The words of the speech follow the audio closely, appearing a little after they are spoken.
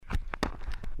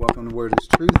Welcome to Word is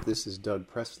Truth. This is Doug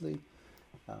Presley.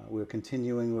 We're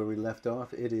continuing where we left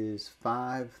off. It is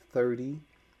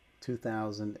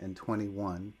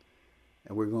 5/30/2021,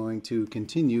 and we're going to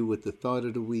continue with the thought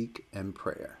of the week and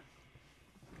prayer.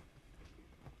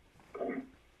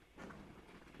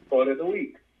 Thought of the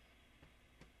week.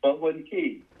 But when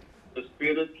he, the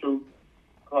Spirit of truth,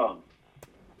 comes.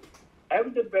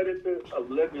 Having the benefit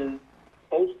of living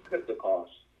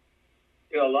post-Pentecost,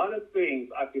 there are a lot of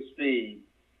things I could see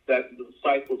that the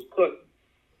disciples couldn't.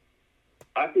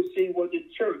 I could see what the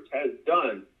church has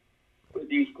done with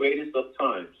these greatest of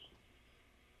times.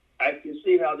 I can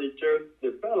see how the church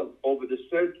developed over the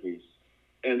centuries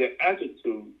and their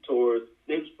attitude towards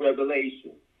this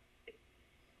revelation.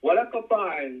 What I could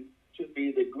find to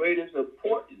be the greatest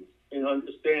importance in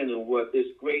understanding what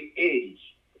this great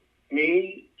age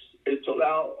means is to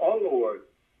allow our Lord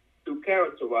to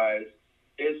characterize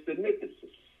its significance.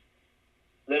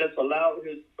 Let us allow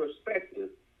his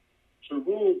perspective to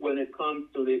rule when it comes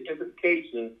to the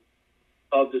implications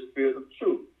of the Spirit of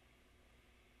truth.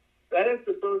 That is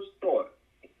the first thought,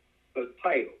 the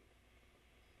title.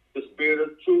 The Spirit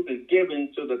of truth is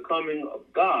given to the coming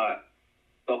of God,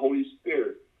 the Holy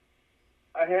Spirit.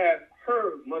 I have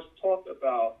heard much talk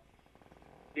about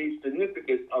the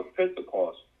significance of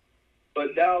Pentecost,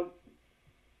 but not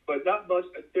much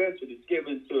attention is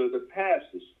given to the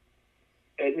passage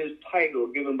and his title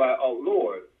given by our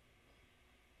Lord.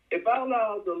 If I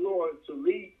allow the Lord to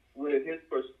lead with his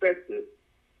perspective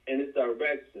and his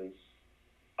directions,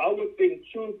 I would think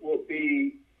truth will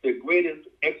be the greatest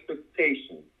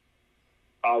expectation.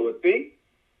 I would think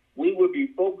we would be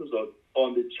focused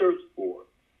on the church board.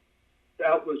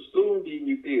 That would soon be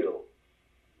revealed.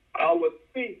 I would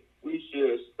think we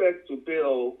should expect to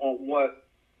build on what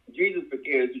Jesus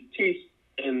began to teach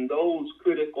in those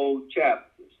critical chapters.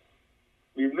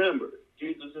 Remember,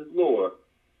 Jesus is Lord.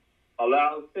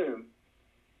 Allows him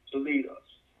to lead us.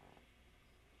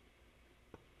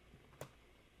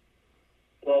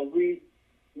 Well, we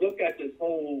look at this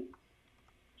whole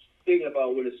thing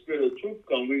about when the Spirit of truth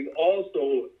comes, we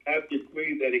also have to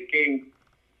agree that it came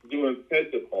during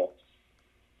Pentecost,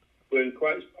 when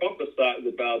Christ prophesied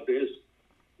about this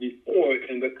before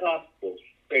in the Gospels,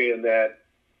 saying that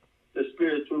the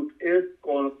Spirit of truth is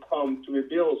going to come to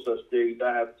reveal such things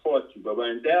I have taught you. But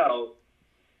right now,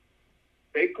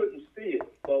 they couldn't see it.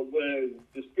 But when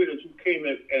the Spirit of truth came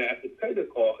in after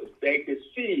Pentecost, they could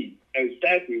see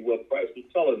exactly what Christ was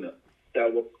telling them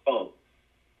that would come.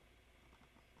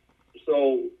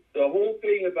 So the whole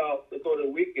thing about the thought of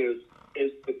the week is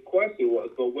the question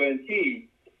was, but when he,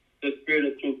 the Spirit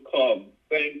of truth, comes,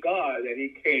 thank God that he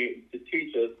came to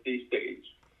teach us these things.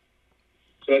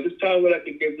 So at this time, we'd like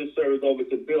to give this service over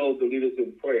to Bill to lead us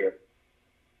in prayer.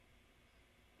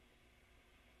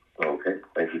 Okay.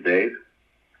 Thank you, Dave.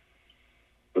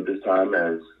 But this time,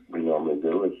 as we normally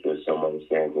do, if there's someone who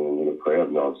stands in need of prayer,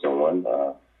 we know someone,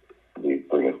 we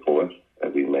bring it forth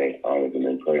that we may honor them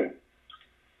in prayer.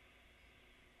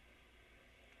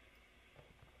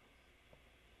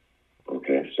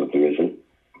 Okay, so if there isn't,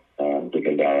 we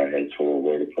can bow our heads for a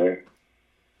word of prayer.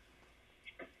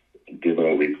 Dear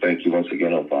Lord, we thank you once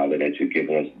again, oh Father, that you've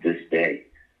given us this day.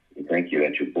 We thank you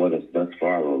that you brought us thus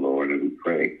far, oh Lord, and we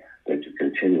pray that you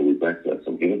continually bless us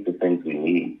and give us the things we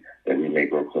need that we may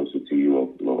grow closer to you,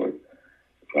 oh Lord.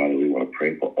 Father, we want to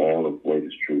pray for all of Word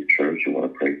is Truth Church. We want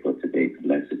to pray for today's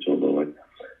message, oh Lord.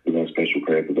 We want a special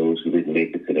prayer for those who didn't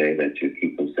make it today, that you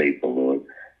keep them safe, oh Lord,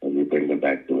 and you bring them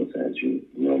back to us as you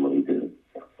normally do.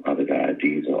 Father God,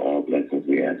 these are all blessings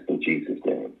we ask in Jesus'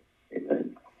 name.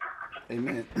 Amen.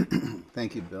 Amen.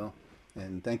 Thank you, Bill.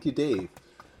 And thank you, Dave.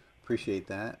 Appreciate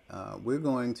that. We're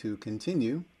going to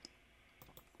continue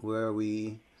where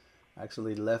we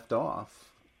actually left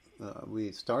off.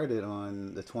 We started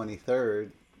on the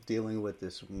 23rd dealing with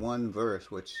this one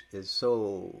verse, which is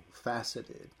so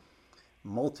faceted,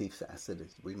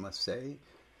 multifaceted, we must say.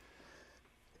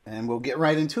 And we'll get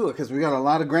right into it because we got a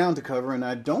lot of ground to cover, and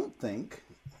I don't think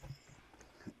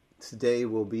today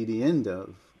will be the end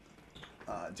of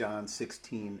John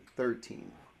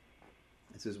 16:13.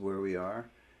 This is where we are.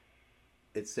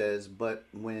 It says, but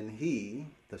when he,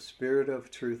 the Spirit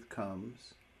of truth,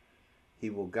 comes, he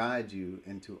will guide you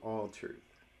into all truth.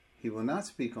 He will not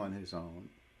speak on his own.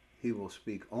 He will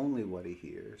speak only what he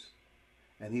hears,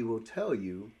 and he will tell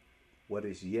you what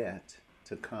is yet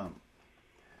to come.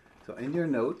 So in your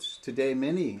notes, today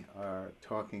many are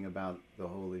talking about the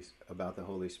Holy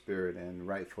Spirit, and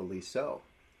rightfully so.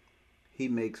 He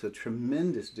makes a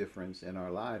tremendous difference in our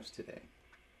lives today.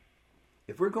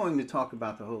 If we're going to talk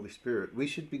about the Holy Spirit, we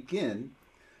should begin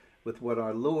with what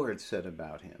our Lord said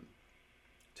about him.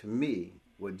 To me,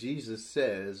 what Jesus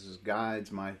says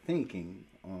guides my thinking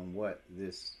on what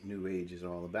this new age is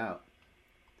all about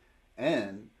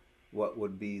and what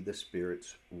would be the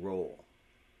Spirit's role.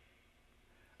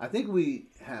 I think we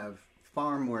have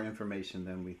far more information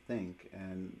than we think,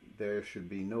 and there should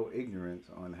be no ignorance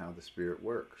on how the Spirit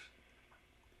works.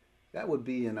 That would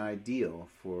be an ideal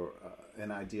for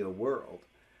an ideal world.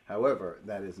 However,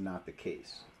 that is not the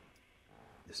case.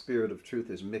 The Spirit of truth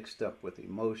is mixed up with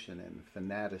emotion and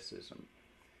fanaticism.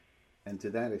 And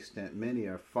to that extent, many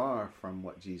are far from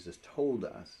what Jesus told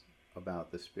us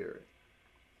about the Spirit.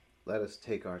 Let us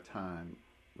take our time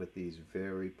with these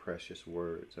very precious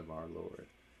words of our Lord.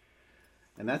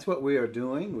 And that's what we are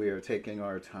doing. We are taking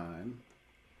our time.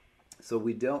 So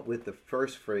we dealt with the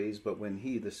first phrase, but when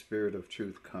He, the Spirit of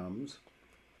truth, comes.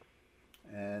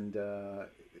 And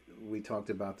we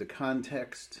talked about the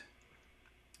context,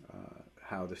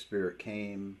 how the Spirit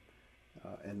came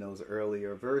in those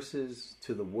earlier verses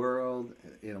to the world.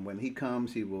 You know, when He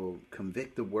comes, He will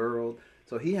convict the world.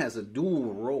 So He has a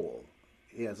dual role.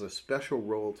 He has a special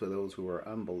role to those who are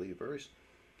unbelievers.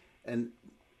 And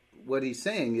what He's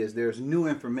saying is there's new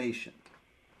information,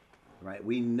 right?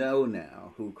 We know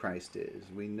now who Christ is.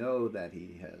 We know that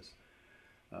He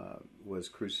was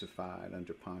crucified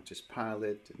under Pontius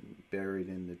Pilate and buried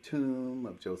in the tomb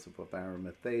of Joseph of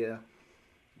Arimathea.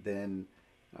 Then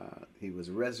He was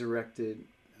resurrected.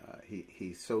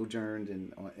 He sojourned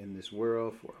in this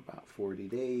world for about 40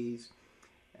 days,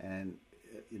 and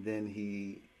then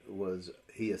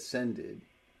He ascended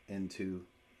into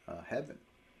heaven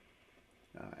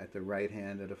at the right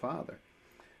hand of the Father.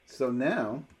 So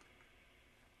now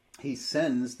He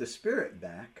sends the Spirit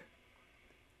back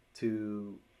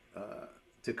to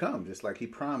come, just like He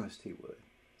promised He would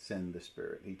send the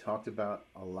Spirit. He talked about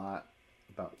a lot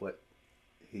about what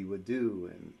He would do,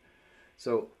 and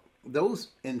so those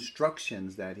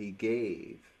instructions that He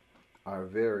gave are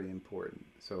very important.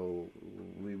 So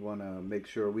we want to make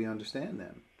sure we understand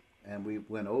them. And we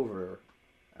went over,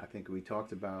 I think we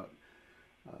talked about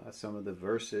some of the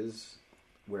verses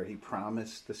where He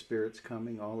promised the Spirit's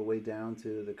coming, all the way down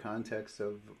to the context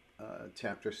of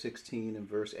chapter 16 and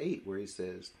verse 8, where He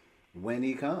says, when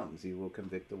He comes, He will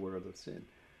convict the world of sin.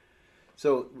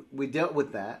 So we dealt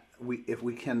with that. If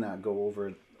we cannot go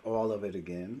over all of it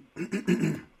again.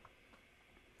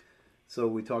 So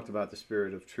we talked about the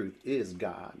Spirit of truth is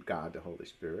God the Holy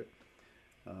Spirit.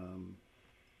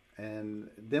 And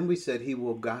then we said He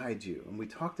will guide you. And we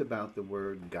talked about the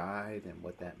word guide and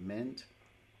what that meant.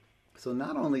 So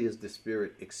not only is the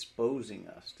Spirit exposing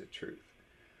us to truth,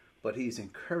 but He's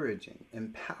encouraging,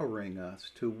 empowering us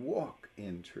to walk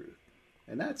in truth.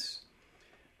 And that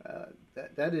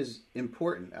is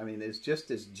important. I mean, it's just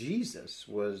as Jesus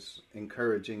was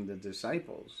encouraging the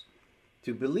disciples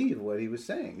to believe what He was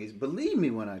saying. He's, believe me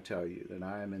when I tell you that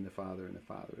I am in the Father and the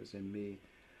Father is in me.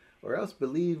 Or else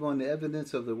believe on the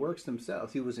evidence of the works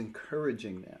themselves. He was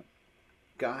encouraging them,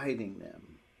 guiding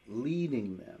them,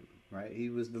 leading them, right?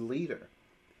 He was the leader.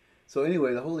 So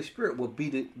anyway, the Holy Spirit will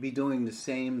be doing the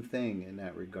same thing in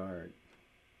that regard.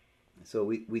 So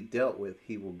we dealt with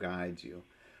He will guide you.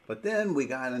 But then we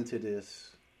got into this,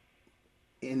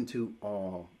 into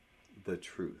all the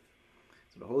truth.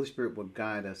 So the Holy Spirit will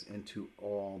guide us into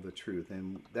all the truth.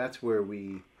 And that's where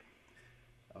we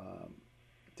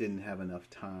didn't have enough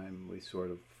time. We sort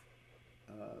of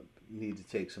need to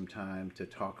take some time to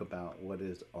talk about what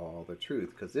is all the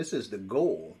truth. Because this is the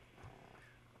goal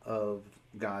of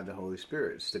God the Holy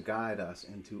Spirit, is to guide us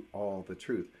into all the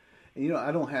truth. And you know,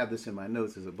 I don't have this in my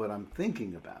notes, but I'm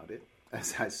thinking about it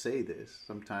as I say this.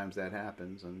 Sometimes that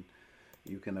happens and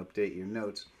you can update your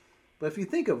notes. But if you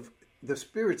think of the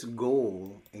Spirit's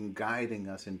goal in guiding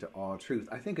us into all truth,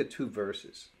 I think of two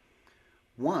verses.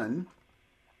 One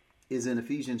is in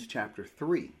Ephesians chapter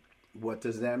 3. What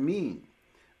does that mean?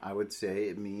 I would say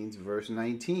it means verse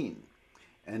 19.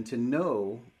 And to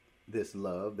know this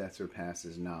love that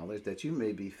surpasses knowledge, that you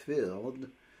may be filled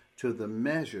to the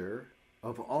measure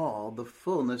of all the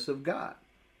fullness of God.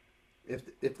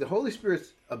 If the Holy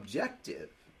Spirit's objective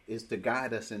is to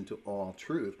guide us into all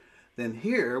truth, then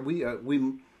here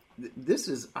this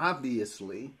is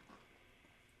obviously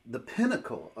the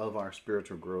pinnacle of our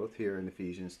spiritual growth here in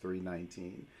Ephesians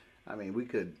 3:19. I mean, we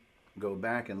could go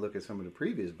back and look at some of the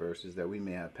previous verses that we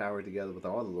may have power together with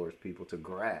all the Lord's people to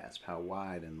grasp how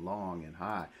wide and long and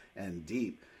high and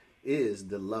deep is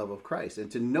the love of Christ. And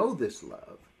to know this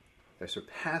love that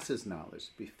surpasses knowledge,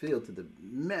 to be filled to the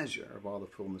measure of all the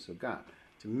fullness of God.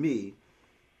 To me,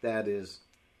 that is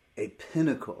a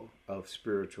pinnacle of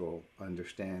spiritual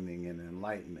understanding and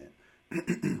enlightenment.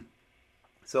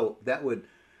 So that would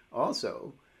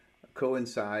also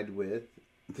coincide with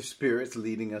the Spirit's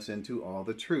leading us into all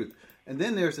the truth. And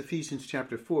then there's Ephesians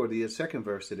chapter 4, the second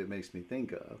verse that it makes me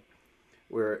think of,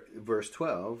 where verse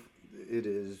 12, it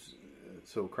is,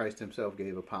 so Christ himself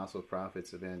gave apostles,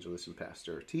 prophets, evangelists, and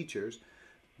pastors, teachers,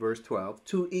 verse 12,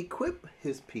 to equip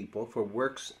his people for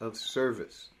works of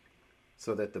service,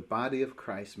 so that the body of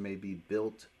Christ may be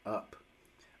built up,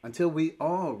 until we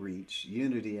all reach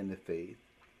unity in the faith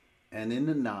and in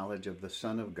the knowledge of the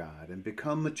Son of God, and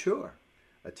become mature,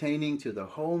 attaining to the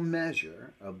whole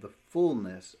measure of the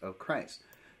fullness of Christ.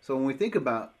 So when we think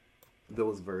about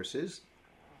those verses,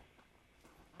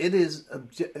 it is,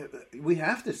 we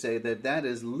have to say that that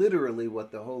is literally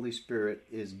what the Holy Spirit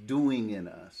is doing in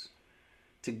us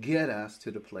to get us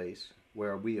to the place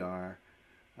where we are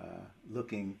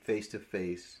looking face to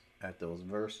face at those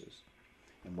verses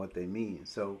and what they mean.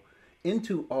 So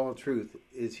into all truth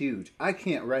is huge. I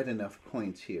can't write enough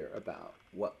points here about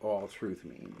what all truth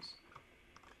means.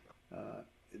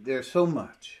 There's so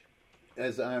much.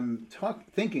 As I'm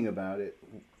thinking about it,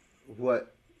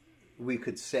 what we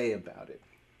could say about it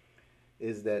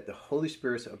is that the Holy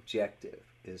Spirit's objective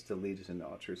is to lead us into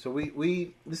all truth. So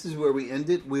we this is where we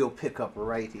ended. We'll pick up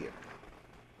right here.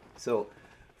 So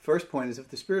first point is, if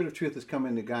the Spirit of truth is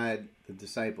coming to guide the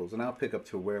disciples, and I'll pick up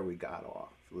to where we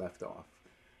left off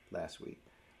last week.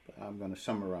 But I'm going to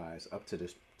summarize up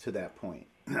to that point.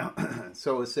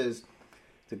 So it says,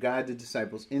 to guide the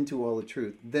disciples into all the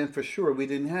truth, then for sure we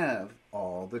didn't have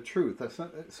all the truth.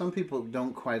 Some people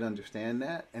don't quite understand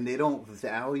that, and they don't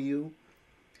value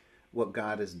what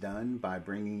God has done by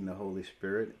bringing the Holy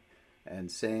Spirit and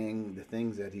saying the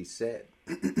things that he said.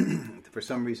 For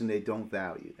some reason, they don't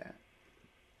value that.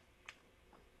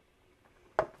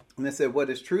 And they said, what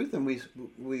is truth? And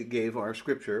we gave our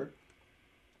scripture,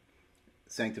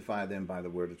 sanctify them by the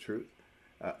word of truth,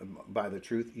 by the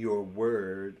truth. Your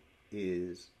word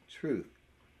is truth.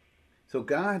 So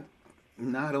God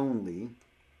not only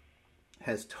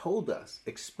has told us,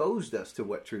 exposed us to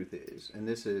what truth is, and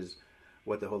this is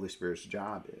what the Holy Spirit's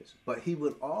job is, but he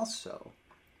would also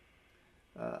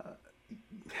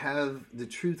have the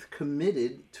truth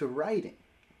committed to writing.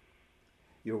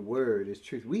 Your word is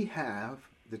truth. We have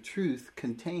the truth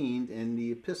contained in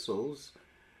the epistles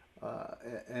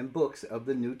and books of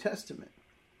the New Testament.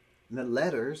 And the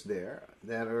letters there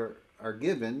that are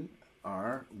given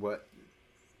are what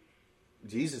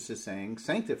Jesus is saying,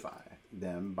 sanctify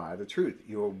them by the truth.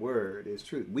 Your word is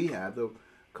truth. We have the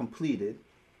completed,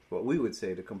 what we would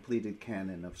say, the completed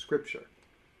canon of Scripture.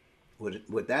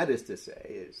 What that is to say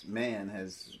is man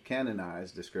has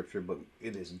canonized the Scripture, but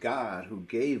it is God who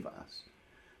gave us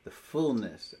the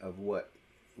fullness of what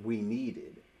we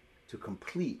needed to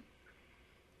complete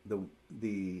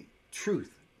the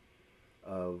truth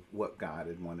of what God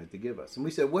had wanted to give us. And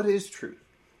we said, what is truth?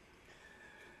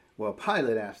 Well,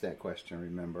 Pilate asked that question,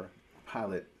 remember?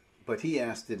 Pilate, but he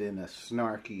asked it in a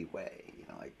snarky way,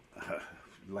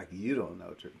 like you don't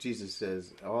know truth. Jesus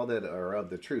says, all that are of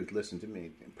the truth, listen to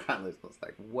me. And Pilate was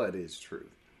like, what is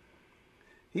truth?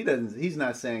 He's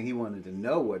not saying he wanted to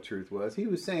know what truth was. He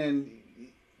was saying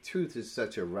truth is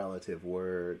such a relative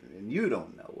word, and you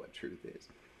don't know what truth is.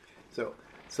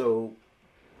 So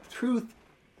truth,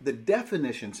 the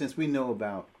definition, since we know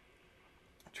about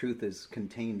truth is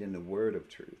contained in the word of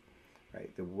truth,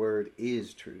 right? The word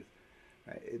is truth.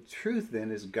 Right? Truth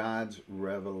then is God's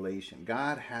revelation.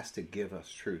 God has to give us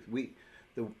truth.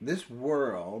 This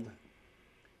world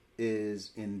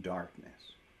is in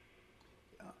darkness.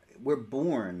 We're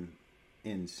born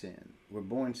in sin. We're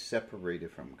born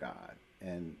separated from God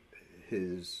and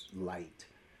his light.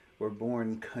 We're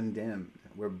born condemned.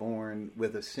 We're born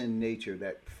with a sin nature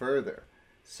that further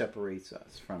separates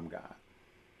us from God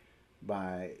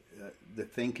by the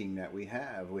thinking that we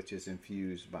have, which is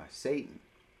infused by Satan.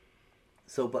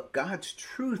 So, but God's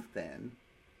truth then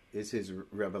is his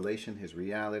revelation, his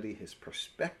reality, his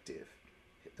perspective,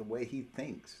 the way he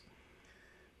thinks,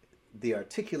 the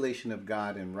articulation of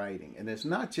God in writing. And it's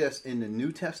not just in the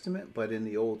New Testament, but in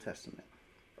the Old Testament.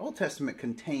 The Old Testament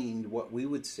contained what we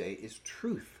would say is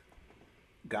truth,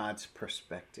 God's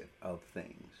perspective of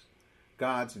things,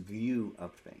 God's view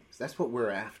of things. That's what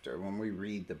we're after when we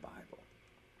read the Bible.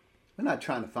 We're not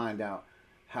trying to find out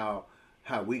how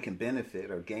we can benefit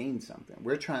or gain something.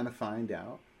 We're trying to find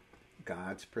out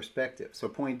God's perspective. So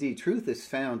point D, truth is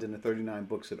found in the 39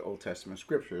 books of the Old Testament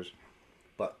scriptures,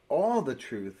 but all the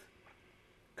truth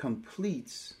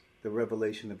completes the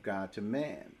revelation of God to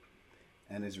man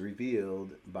and is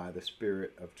revealed by the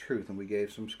Spirit of truth. And we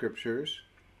gave some scriptures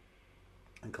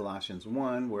in Colossians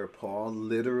 1 where Paul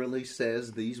literally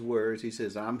says these words. He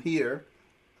says, I'm here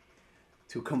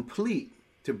to complete,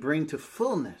 to bring to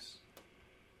fullness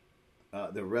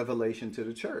the revelation to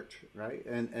the church, right?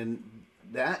 And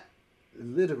that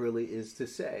literally is to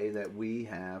say that we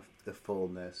have the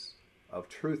fullness of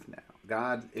truth now.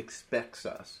 God expects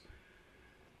us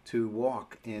to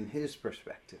walk in His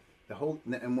perspective.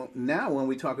 Now when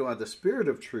we talk about the Spirit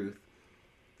of truth,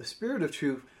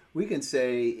 we can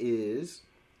say is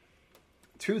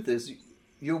truth is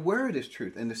your word is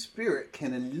truth, and the Spirit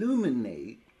can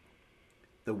illuminate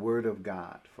the Word of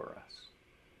God for us.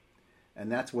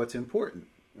 And that's what's important,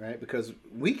 right? Because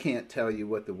we can't tell you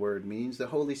what the Word means. The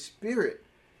Holy Spirit,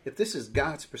 if this is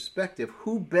God's perspective,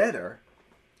 who better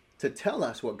to tell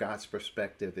us what God's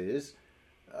perspective is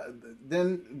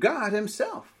than God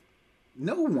Himself?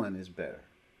 No one is better.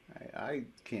 I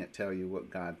can't tell you what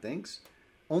God thinks.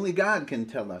 Only God can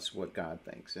tell us what God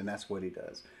thinks, and that's what He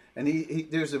does. And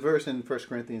there's a verse in 1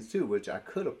 Corinthians 2, which I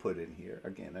could have put in here.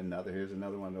 Again, here's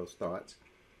another one of those thoughts,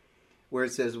 where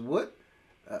it says, what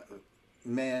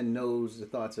man knows the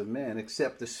thoughts of man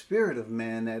except the spirit of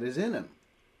man that is in him?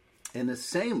 In the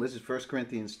same, this is 1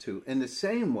 Corinthians 2, in the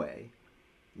same way,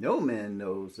 no man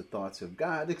knows the thoughts of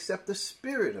God except the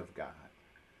Spirit of God.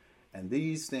 And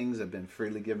these things have been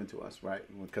freely given to us, right?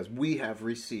 Because we have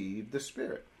received the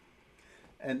Spirit.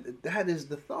 And that is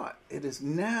the thought. It is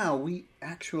now we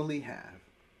actually have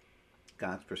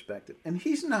God's perspective. And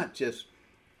He's not just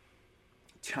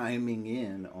chiming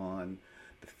in on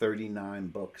the 39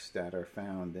 books that are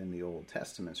found in the Old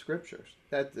Testament scriptures.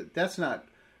 That's not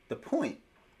the point.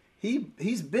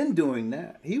 He's been doing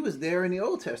that. He was there in the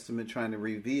Old Testament trying to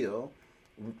reveal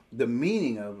the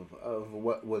meaning of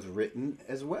what was written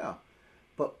as well.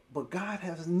 But God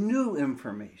has new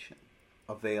information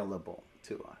available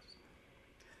to us.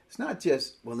 It's not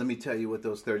just, well, let me tell you what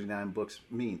those 39 books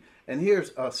mean. And here's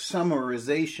a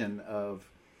summarization of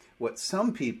what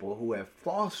some people who have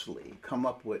falsely come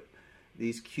up with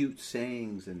these cute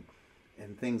sayings and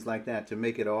things like that to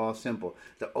make it all simple.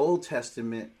 The Old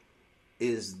Testament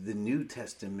is the New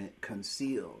Testament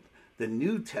concealed. The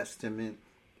New Testament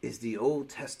is the Old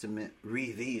Testament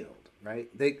revealed, right?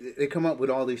 They come up with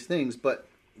all these things, but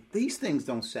these things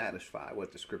don't satisfy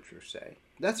what the scriptures say.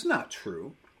 That's not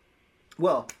true.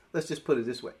 Well, let's just put it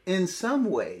this way. In some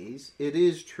ways, it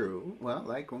is true. Well,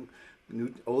 like when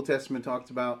the Old Testament talks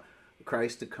about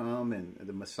Christ to come and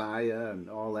the Messiah and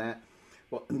all that.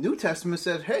 Well, the New Testament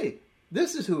says, hey,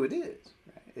 this is who it is.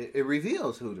 Right? It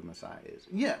reveals who the Messiah is.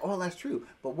 Yeah, all that's true.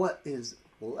 But what is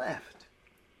left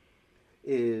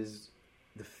is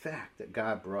the fact that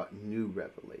God brought new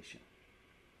revelation.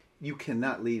 You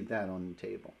cannot leave that on the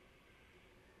table.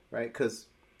 Right? Because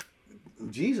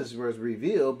Jesus was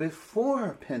revealed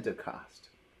before Pentecost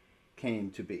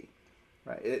came to be.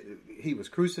 Right? He was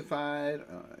crucified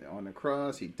on the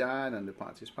cross. He died under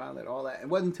Pontius Pilate, all that. It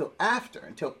wasn't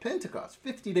until Pentecost,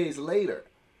 50 days later,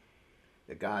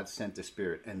 that God sent the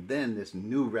Spirit. And then this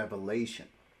new revelation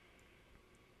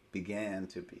began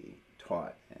to be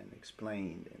taught and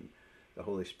explained, and the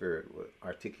Holy Spirit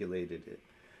articulated it,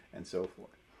 and so forth.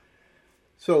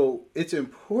 So it's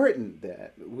important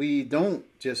that we don't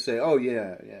just say, oh,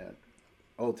 yeah,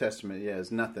 Old Testament,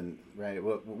 is nothing, right?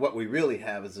 What we really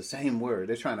have is the same word.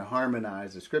 They're trying to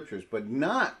harmonize the scriptures, but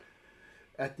not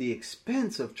at the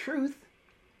expense of truth,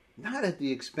 not at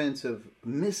the expense of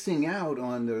missing out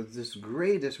on this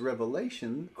greatest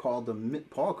revelation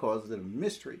Paul calls it a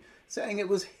mystery, saying it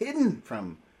was hidden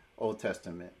from Old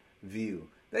Testament view.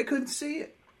 They couldn't see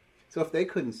it. So if they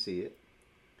couldn't see it,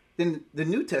 then the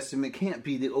New Testament can't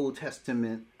be the Old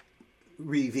Testament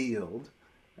revealed,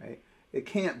 right? It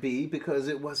can't be because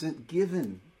it wasn't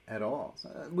given at all. So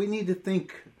we need to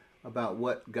think about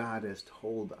what God has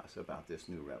told us about this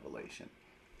new revelation.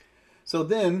 So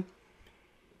then,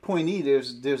 point E,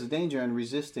 there's a danger in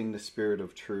resisting the Spirit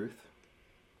of truth.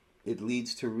 It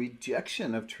leads to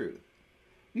rejection of truth.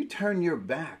 You turn your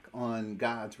back on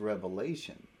God's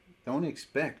revelation. Don't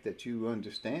expect that you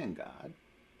understand God.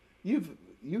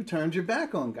 You turned your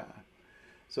back on God.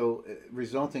 So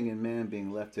resulting in man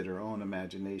being left to their own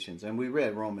imaginations. And we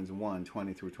read Romans 1,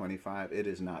 20 through 25. It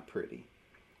is not pretty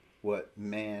what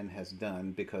man has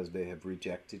done because they have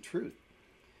rejected truth.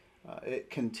 It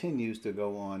continues to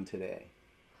go on today.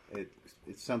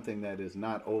 It's something that is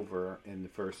not over in the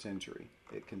first century.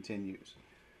 It continues.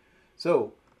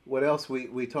 So what else?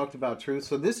 We talked about truth.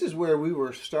 So this is where we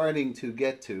were starting to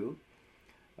get to.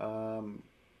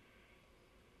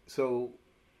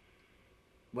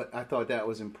 But I thought that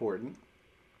was important.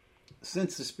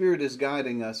 Since the Spirit is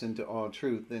guiding us into all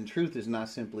truth, then truth is not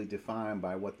simply defined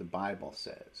by what the Bible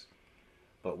says,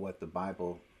 but what the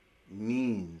Bible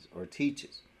means or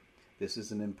teaches. This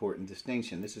is an important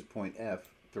distinction. This is point F,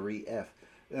 3F.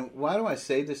 And why do I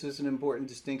say this is an important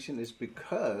distinction? It's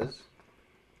because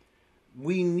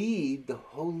we need the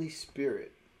Holy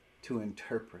Spirit to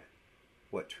interpret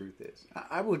what truth is.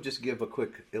 I will just give a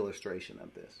quick illustration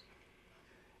of this.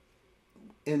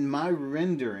 In my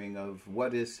rendering of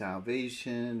what is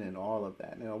salvation and all of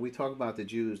that, we talk about the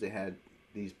Jews, they had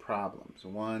these problems.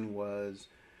 One was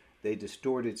they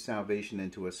distorted salvation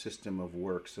into a system of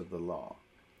works of the law.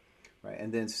 Right?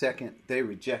 And then second, they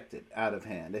rejected out of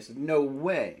hand. They said, no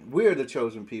way. We're the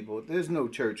chosen people. There's no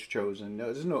church chosen.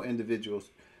 No, there's no individuals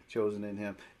chosen in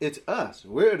him. It's us.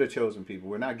 We're the chosen people.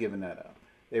 We're not giving that up.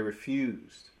 They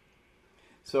refused.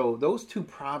 So those two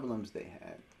problems they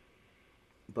had.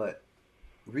 But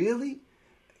really,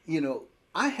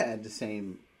 I had the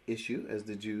same issue as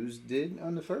the Jews did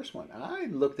on the first one. I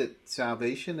looked at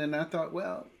salvation and I thought,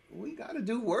 well, we got to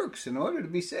do works in order to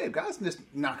be saved. God's just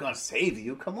not going to save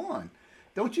you. Come on.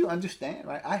 Don't you understand?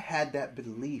 Right? I had that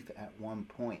belief at one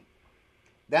point.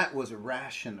 That was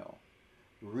rational,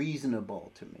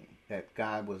 reasonable to me, that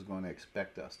God was going to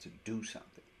expect us to do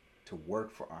something, to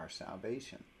work for our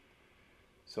salvation.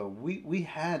 So we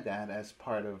had that as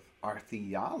part of our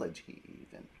theology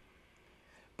even.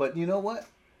 But you know what?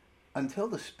 Until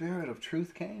the Spirit of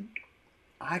truth came,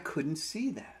 I couldn't see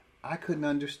that. I couldn't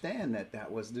understand that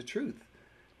that was the truth,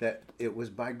 that it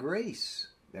was by grace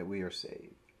that we are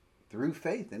saved, through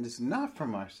faith. And it's not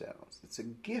from ourselves. It's a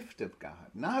gift of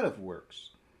God, not of works,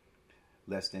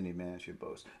 lest any man should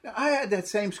boast. Now, I had that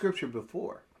same scripture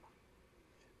before,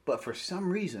 but for some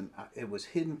reason, it was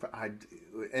hidden,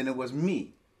 and it was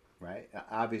me, right?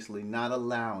 Obviously not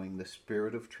allowing the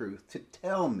Spirit of truth to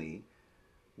tell me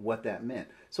what that meant.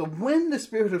 So when the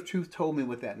Spirit of truth told me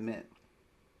what that meant,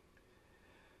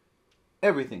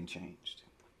 everything changed.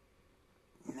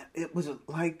 It was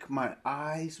like my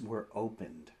eyes were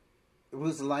opened. It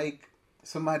was like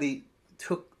somebody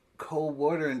took cold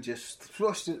water and just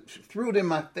threw it in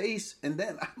my face, and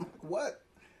then I'm like, what?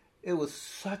 It was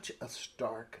such a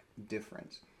stark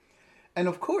difference. And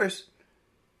of course,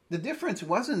 the difference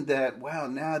wasn't that, wow,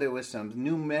 now there was some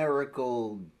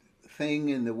numerical thing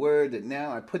in the word that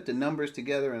now I put the numbers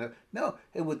together. And no,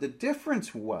 the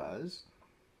difference was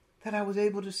that I was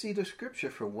able to see the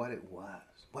scripture for what it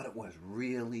was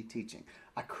really teaching.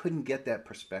 I couldn't get that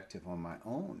perspective on my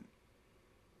own.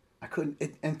 I couldn't.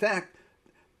 In fact,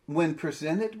 when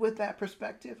presented with that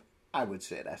perspective, I would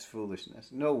say that's foolishness.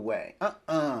 No way.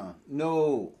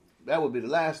 No. That would be the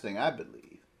last thing I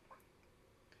believe.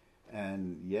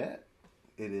 And yet,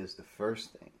 it is the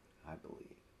first thing I believe.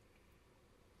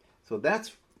 So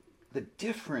that's the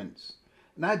difference.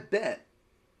 And I bet,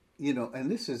 and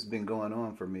this has been going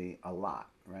on for me a lot,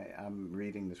 right? I'm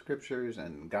reading the scriptures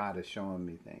and God is showing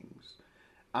me things.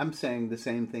 I'm saying the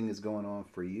same thing is going on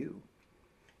for you.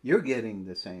 You're getting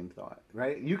the same thought,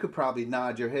 right? You could probably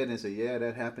nod your head and say, yeah,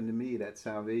 that happened to me, that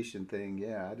salvation thing.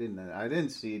 Yeah, I didn't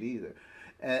see it either.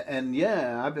 And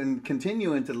yeah, I've been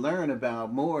continuing to learn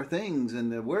about more things in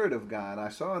the Word of God. I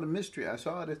saw the mystery. I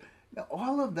saw this. Now,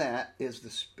 all of that is the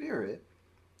Spirit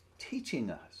teaching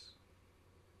us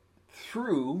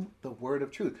through the word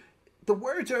of truth. The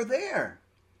words are there.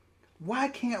 Why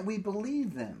can't we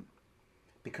believe them?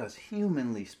 Because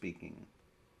humanly speaking,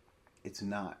 it's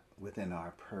not within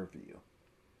our purview.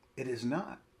 It is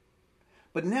not.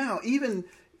 But now, even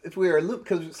if we are,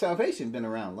 because salvation has been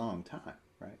around a long time,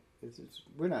 right?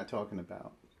 We're not talking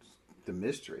about the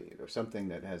mystery or something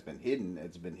that has been hidden.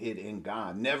 It's been hid in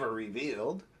God, never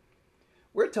revealed.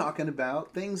 We're talking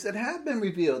about things that have been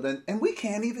revealed, and we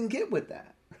can't even get with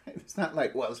that. Right? It's not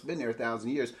like, well, it's been there 1,000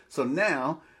 years, so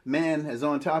now man is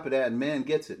on top of that and man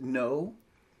gets it. No,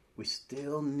 we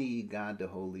still need God the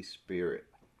Holy Spirit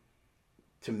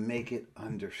to make it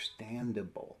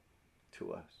understandable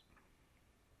to us.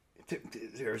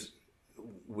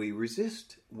 We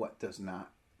resist what does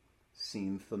not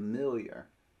seem familiar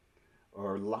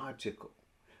or logical.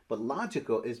 But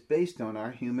logical is based on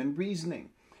our human reasoning.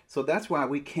 So that's why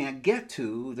we can't get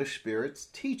to the Spirit's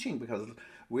teaching, because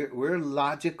we're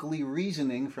logically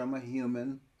reasoning from a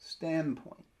human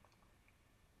standpoint.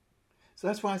 So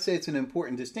that's why I say it's an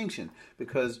important distinction,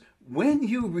 because when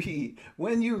you read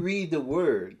the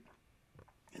Word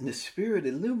and the Spirit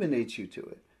illuminates you to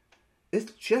it,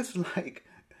 it's just like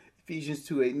Ephesians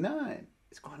 2:8-9.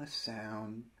 It's going to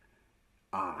sound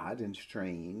odd and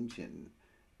strange and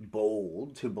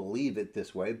bold to believe it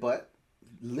this way, but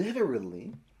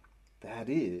literally, that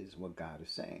is what God is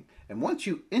saying. And once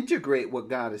you integrate what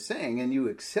God is saying and you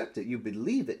accept it, you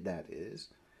believe it, that is,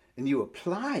 and you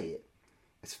apply it,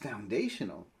 it's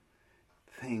foundational,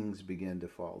 things begin to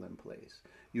fall in place.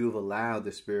 You have allowed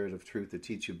the Spirit of truth to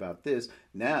teach you about this.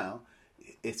 Now,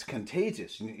 it's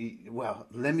contagious. Well,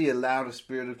 let me allow the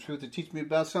Spirit of truth to teach me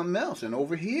about something else. And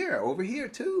over here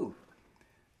too.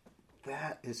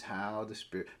 that is how the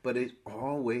Spirit, but it's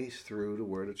always through the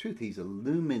word of truth. He's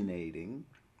illuminating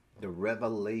the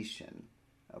revelation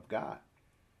of God.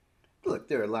 Look,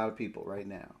 there are a lot of people right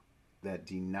now that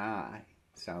deny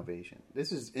salvation.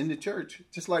 This is in the church,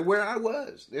 just like where I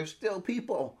was. There's still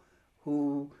people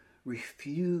who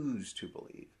refuse to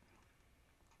believe.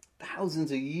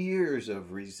 Thousands of years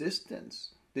of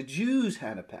resistance. The Jews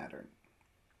had a pattern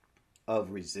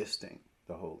of resisting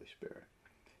the Holy Spirit.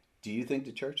 Do you think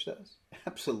the church does?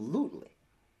 Absolutely.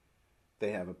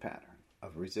 They have a pattern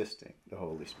of resisting the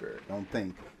Holy Spirit. Don't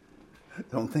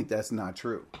think that's not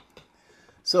true.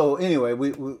 So anyway,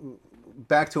 we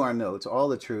back to our notes, all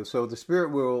the truth. So the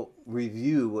Spirit will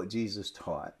review what Jesus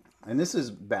taught. And this is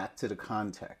back to the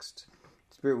context.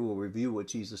 The Spirit will review what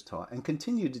Jesus taught and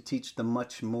continue to teach the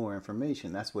much more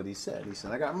information. That's what he said. He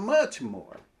said, I got much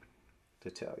more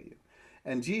to tell you.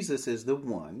 And Jesus is the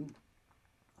one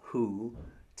who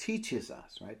teaches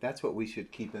us, right? That's what we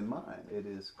should keep in mind. It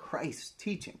is Christ's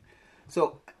teaching.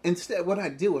 So instead, what I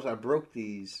did was I broke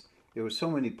these. There were so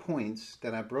many points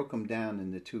that I broke them down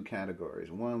into two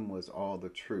categories. One was all the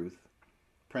truth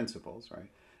principles, right?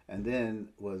 And then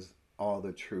was all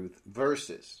the truth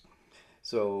verses.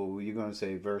 So you're going to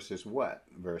say versus what?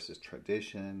 Versus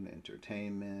tradition,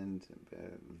 entertainment,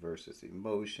 versus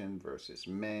emotion, versus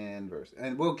man, versus...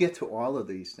 And we'll get to all of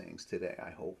these things today, I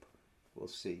hope. We'll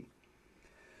see.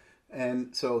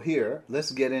 And so here,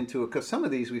 let's get into it, because some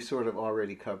of these we sort of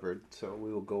already covered, so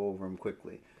we will go over them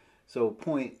quickly. So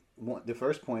point one, the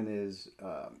first point is,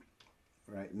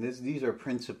 right, and these are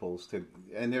principles,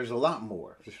 and there's a lot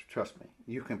more, just trust me.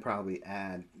 You can probably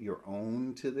add your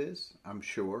own to this, I'm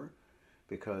sure,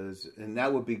 and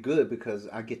that would be good, because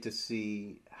I get to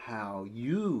see how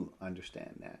you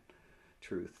understand that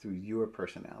truth through your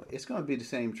personality. It's going to be the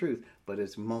same truth, but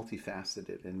it's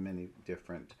multifaceted in many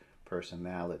different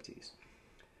personalities.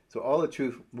 So all the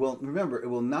truth, well, remember, it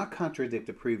will not contradict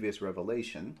the previous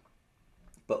revelation,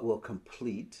 but will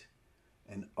complete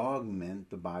and augment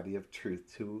the body of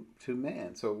truth to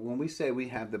man. So when we say we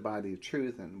have the body of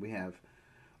truth and we have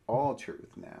all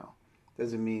truth now,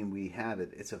 doesn't mean we have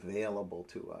it. It's available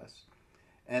to us.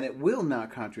 And it will not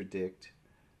contradict.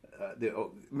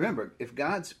 Remember, if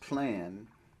God's plan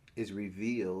is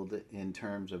revealed in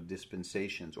terms of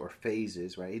dispensations or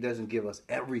phases, right? He doesn't give us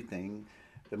everything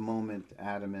the moment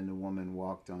Adam and the woman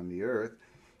walked on the earth.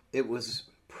 It was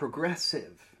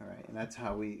progressive, right? And that's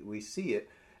how we see it.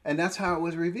 And that's how it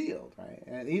was revealed, right?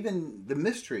 And even the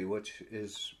mystery, which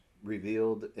is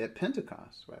revealed at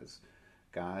Pentecost, was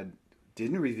God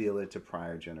didn't reveal it to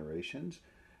prior generations,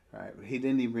 right? He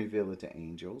didn't even reveal it to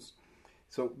angels.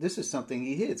 So this is something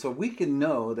he hid. So we can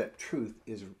know that truth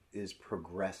is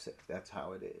progressive. That's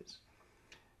how it is.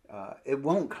 It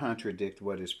won't contradict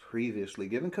what is previously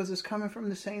given, because it's coming from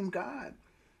the same God.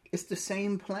 It's the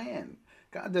same plan.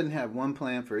 God doesn't have one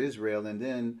plan for Israel and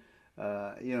then,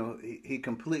 he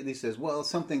completely says, well,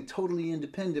 something totally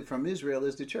independent from Israel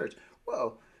is the church.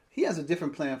 Well, he has a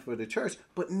different plan for the church,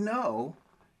 but know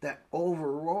that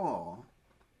overall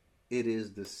it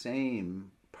is the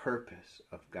same purpose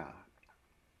of God,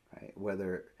 right?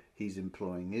 Whether he's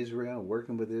employing Israel,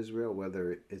 working with Israel,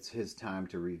 whether it's his time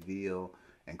to reveal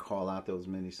and call out those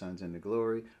many sons into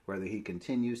glory, whether he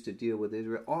continues to deal with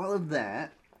Israel, all of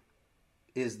that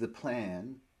is the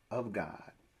plan of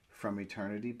God from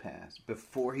eternity past.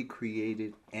 Before he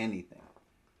created anything,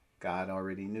 God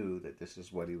already knew that this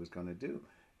is what he was going to do,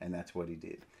 and that's what he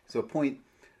did. So point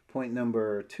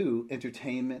number two,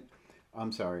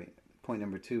 point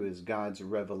number two is God's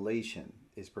revelation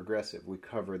is progressive. We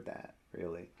covered that,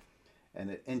 really. And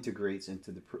it integrates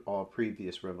into all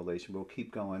previous revelation. We'll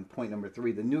keep going. Point number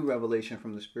three, the new revelation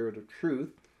from the Spirit of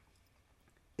truth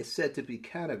is said to be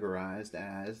categorized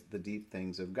as the deep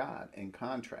things of God, in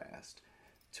contrast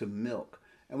to milk.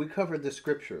 And we covered the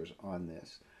scriptures on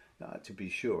this, to be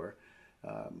sure,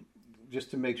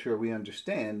 just to make sure we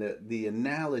understand that the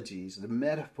analogies, the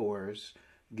metaphors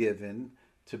given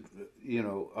to,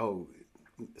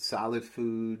 solid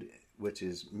food, which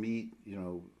is meat,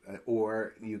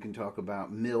 or you can talk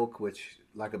about milk, which,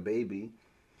 like a baby,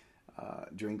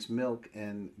 drinks milk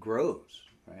and grows,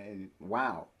 right?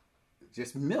 Wow.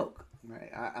 Just milk, right?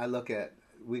 I look at,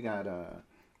 we got,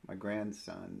 my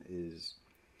grandson is,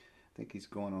 I think he's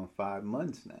going on 5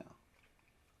 months now.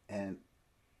 And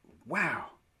wow,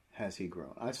 has he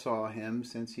grown. I saw him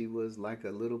since he was like a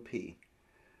little pea.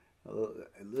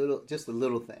 Just a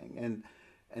little thing.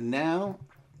 And now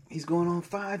he's going on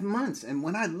 5 months. And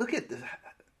when I look at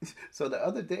so the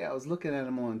other day I was looking at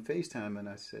him on FaceTime and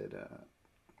I said,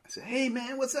 hey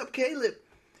man, what's up, Caleb?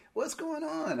 What's going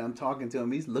on? I'm talking to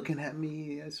him. He's looking at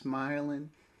me, smiling.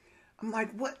 I'm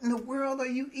like, what in the world are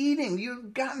you eating?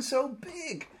 You've gotten so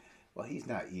big. Well, he's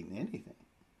not eating anything.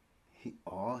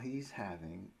 All he's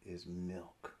having is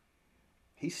milk.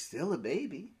 He's still a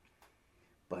baby,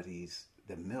 but the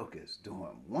milk is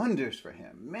doing wonders for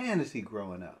him. Man, is he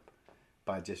growing up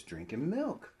by just drinking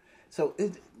milk. So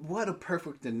what a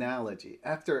perfect analogy.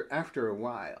 After a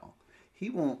while,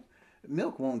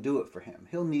 milk won't do it for him.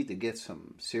 He'll need to get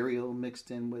some cereal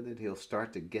mixed in with it. He'll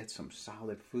start to get some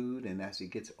solid food, and as he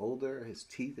gets older, his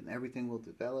teeth and everything will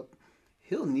develop.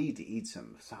 He'll need to eat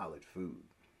some solid food.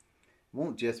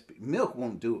 Milk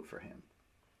won't do it for him.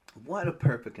 What a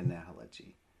perfect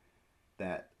analogy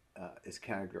that is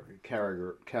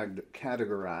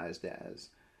categorized as,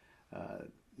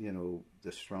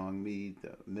 the strong meat,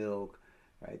 the milk,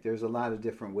 right? There's a lot of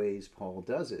different ways Paul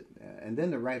does it. And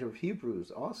then the writer of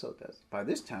Hebrews also does it. By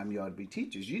this time, you ought to be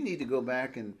teachers. You need to go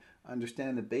back and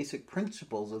understand the basic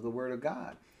principles of the Word of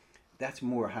God. That's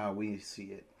more how we see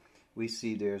it. We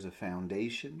see there's a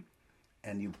foundation,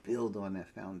 and you build on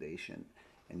that foundation,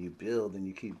 and you build and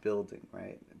you keep building,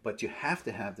 right? But you have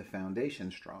to have the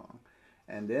foundation strong.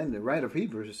 And then the writer of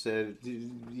Hebrews said,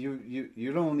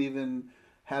 you don't even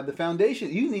have the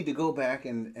foundation. You need to go back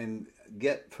and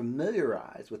get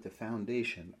familiarized with the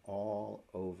foundation all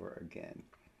over again.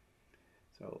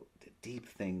 So the deep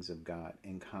things of God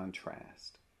in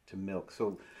contrast to milk.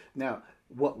 So now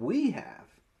what we have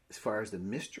as far as the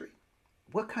mystery,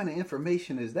 what kind of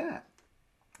information is that?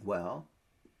 Well,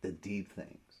 the deep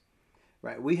things,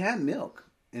 right? We have milk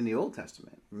in the Old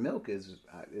Testament. Milk is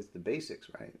the basics,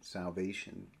 right?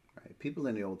 Salvation, right? People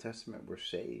in the Old Testament were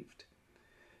saved.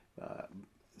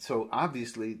 So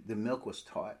obviously the milk was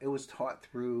taught. It was taught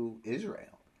through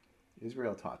Israel.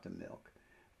 Israel taught the milk,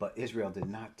 but Israel did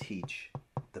not teach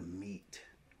the meat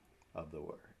of the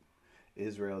word.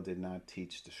 Israel did not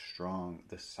teach the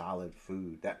solid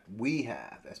food that we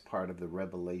have as part of the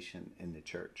revelation in the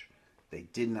church. They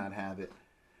did not have it.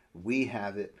 We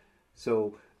have it.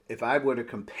 So if I were to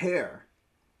compare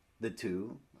the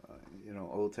two,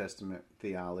 Old Testament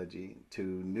theology to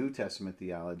New Testament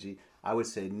theology, I would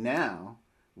say now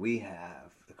we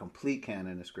have the complete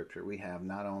canon of Scripture. We have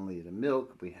not only the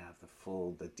milk, we have the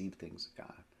deep things of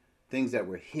God, things that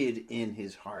were hid in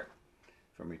His heart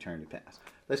from eternity past.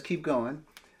 Let's keep going.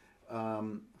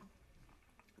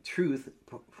 Truth,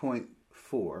 point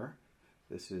 4.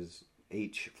 This is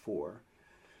H4.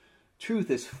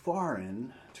 Truth is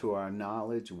foreign to our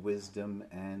knowledge, wisdom,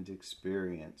 and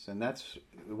experience. And that's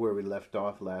where we left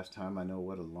off last time. I know,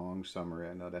 what a long summary.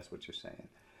 I know that's what you're saying.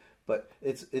 But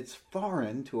it's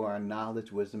foreign to our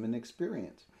knowledge, wisdom, and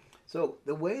experience. So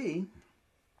the way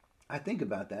I think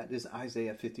about that is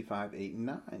Isaiah 55, 8, and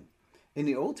 9. In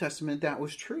the Old Testament, that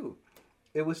was true.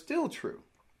 It was still true.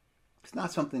 It's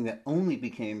not something that only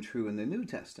became true in the New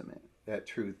Testament, that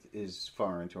truth is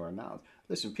foreign to our knowledge.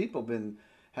 Listen, people have been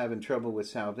having trouble with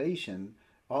salvation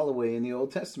all the way in the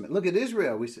Old Testament. Look at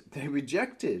Israel. They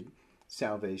rejected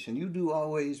salvation. You do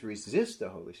always resist the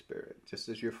Holy Spirit, just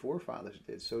as your forefathers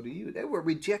did. So do you. They were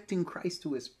rejecting Christ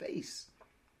to His face.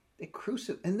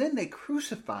 And then they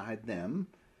crucified them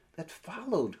that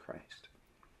followed Christ.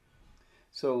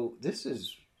 So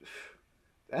that's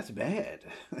bad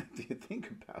if you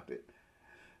think about it.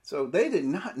 So they did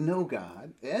not know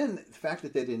God, and the fact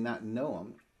that they did not know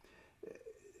Him,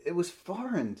 it was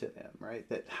foreign to them, right?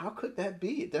 That how could that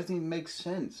be? It doesn't even make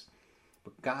sense.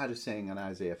 But God is saying in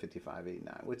Isaiah 55, 8,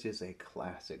 9, which is a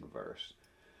classic verse,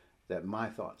 that my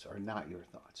thoughts are not your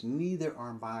thoughts. Neither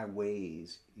are my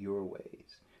ways your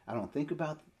ways. I don't think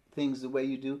about things the way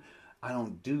you do. I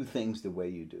don't do things the way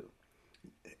you do.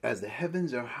 As the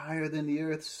heavens are higher than the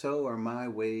earth, so are my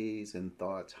ways and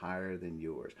thoughts higher than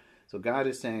yours. So God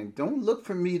is saying, don't look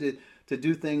for me to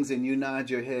do things and you nod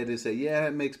your head and say, yeah,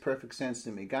 it makes perfect sense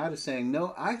to me. God is saying,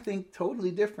 no, I think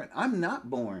totally different. I'm not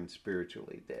born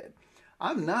spiritually dead.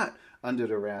 I'm not under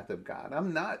the wrath of God.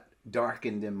 I'm not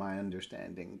darkened in my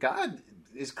understanding. God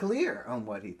is clear on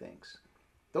what He thinks.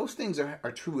 Those things are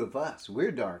true of us.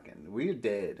 We're darkened. We're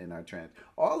dead in our trance.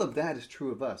 All of that is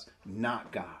true of us,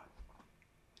 not God.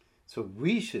 So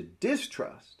we should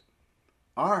distrust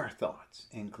our thoughts,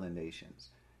 inclinations,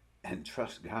 and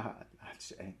trust God, I'd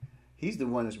say. He's the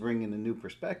one that's bringing a new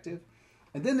perspective.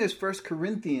 And then there's 1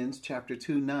 Corinthians chapter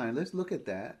 2, 9. Let's look at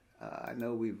that. I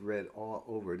know we've read all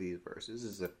over these verses.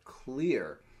 This is a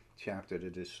clear chapter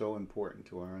that is so important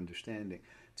to our understanding.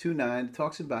 2:9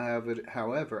 talks about,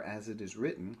 however, as it is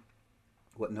written,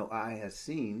 what no eye has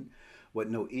seen, what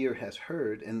no ear has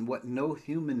heard, and what no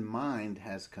human mind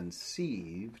has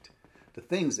conceived, the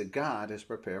things that God has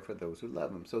prepared for those who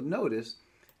love Him. So notice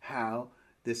how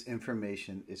this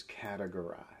information is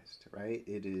categorized, right?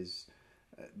 It is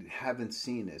haven't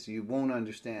seen this. You won't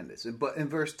understand this. But in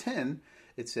verse 10,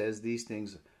 it says these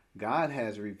things God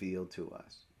has revealed to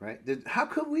us, right? How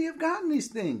could we have gotten these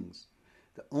things?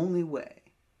 The only way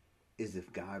is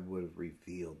if God would have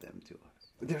revealed them to us.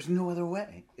 There's no other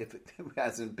way. If it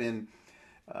hasn't been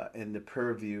in the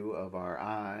purview of our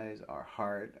eyes, our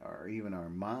heart, or even our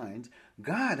minds,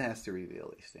 God has to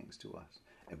reveal these things to us.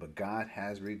 But God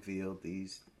has revealed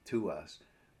these to us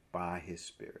by His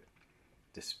Spirit.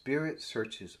 The Spirit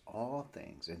searches all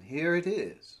things, and here it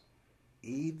is,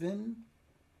 even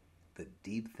the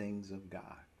deep things of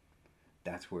God.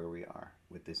 That's where we are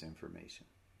with this information.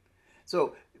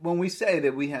 So when we say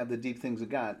that we have the deep things of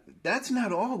God, that's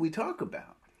not all we talk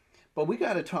about. But we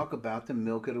got to talk about the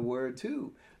milk of the Word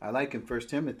too. I like in 1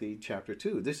 Timothy chapter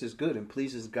 2, this is good and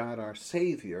pleases God our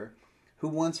Savior, who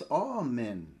wants all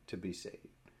men to be saved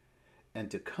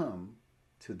and to come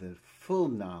to the full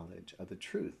knowledge of the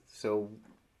truth. So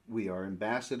we are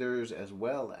ambassadors as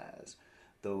well as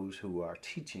those who are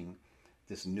teaching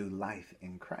this new life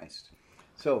in Christ.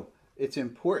 So it's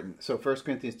important. So 1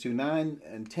 Corinthians 2, 9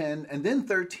 and 10, and then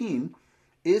 13,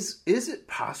 is it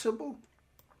possible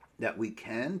that we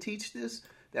can teach this,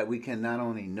 that we can not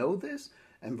only know this?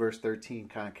 And verse 13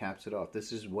 kind of caps it off.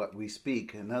 This is what we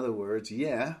speak. In other words,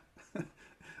 yeah,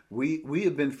 we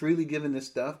have been freely given this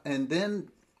stuff, and then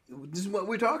this is what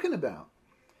we're talking about.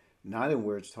 Not in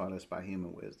words taught us by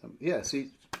human wisdom. Yeah, see,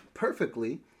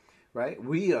 perfectly, right?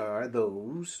 We are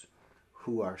those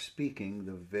who are speaking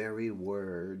the very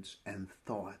words and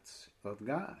thoughts of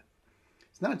God.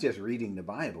 It's not just reading the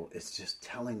Bible, it's just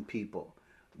telling people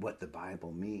what the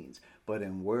Bible means. But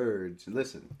in words,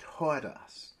 listen, taught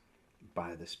us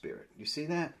by the Spirit. You see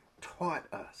that? Taught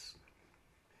us.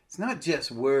 It's not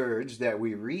just words that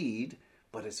we read,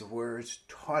 but it's words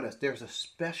taught us. There's a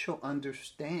special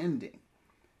understanding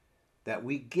that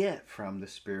we get from the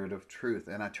Spirit of truth.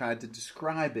 And I tried to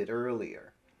describe it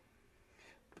earlier.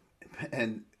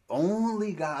 And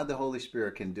only God, the Holy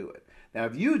Spirit, can do it. Now,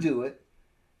 if you do it,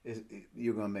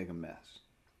 you're going to make a mess.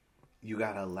 You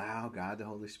got to allow God, the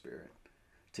Holy Spirit,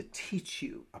 to teach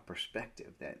you a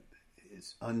perspective that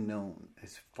is unknown,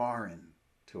 is foreign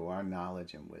to our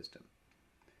knowledge and wisdom.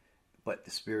 But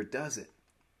the Spirit does it.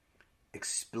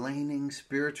 Explaining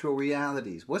spiritual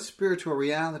realities. What spiritual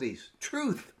realities?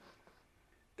 Truth.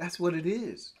 That's what it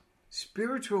is.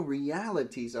 Spiritual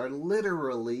realities are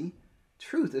literally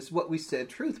truth. It's what we said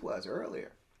truth was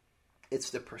earlier. It's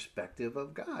the perspective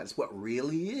of God. It's what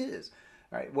really is.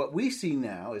 All right, what we see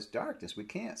now is darkness. We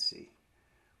can't see.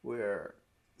 We're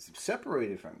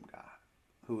separated from God,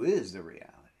 who is the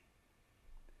reality.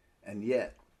 And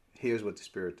yet, here's what the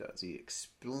Spirit does. He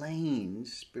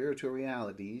explains spiritual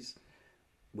realities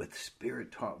with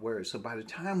Spirit-taught words. So by the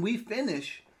time we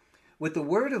finish with the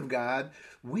Word of God,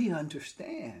 we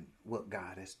understand what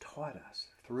God has taught us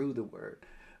through the Word.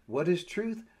 What is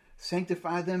truth?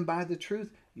 Sanctify them by the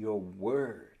truth. Your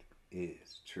Word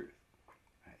is truth.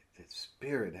 Right? The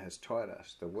Spirit has taught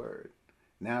us the Word.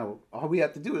 Now, all we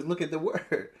have to do is look at the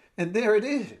Word. And there it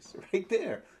is, right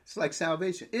there. It's like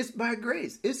salvation. It's by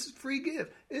grace. It's a free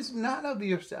gift. It's not of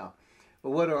yourself. But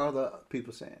what are all the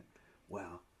people saying?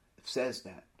 Well, it says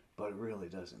that, but it really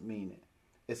doesn't mean it.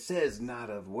 It says not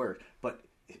of works. But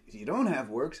if you don't have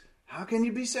works, how can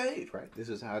you be saved? Right? This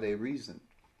is how they reason.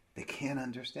 They can't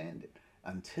understand it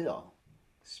until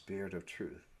the Spirit of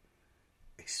truth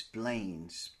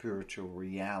explains spiritual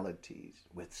realities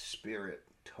with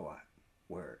Spirit-taught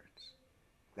words.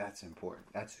 That's important.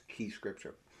 That's the key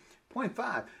scripture. Point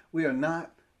 5, we are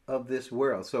not of this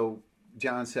world. So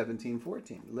John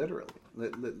 17:14, literally.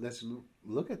 Let's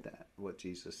look at that, what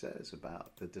Jesus says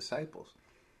about the disciples.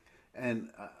 And,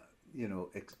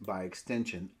 by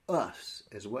extension, us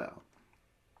as well.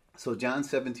 So John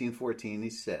 17:14, he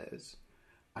says,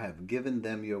 I have given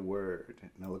them your word.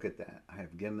 Now look at that. I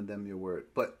have given them your word.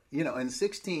 But, in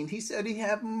 16, he said he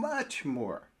had much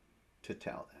more to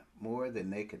tell them, more than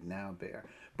they could now bear.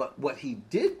 But what he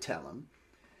did tell them,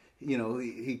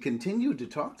 he continued to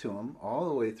talk to them all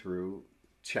the way through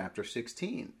chapter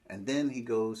 16. And then he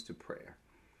goes to prayer.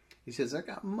 He says, I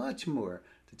got much more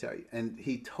to tell you. And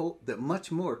he told that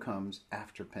much more comes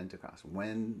after Pentecost,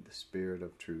 when the Spirit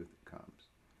of truth comes.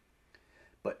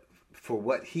 But for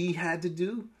what he had to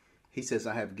do, he says,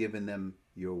 I have given them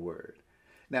your word.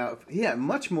 Now, if he had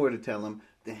much more to tell them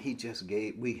than he just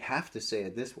gave. We have to say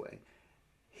it this way.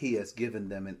 He has given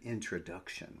them an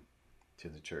introduction to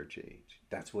the church age.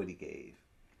 That's what he gave.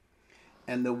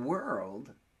 And the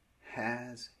world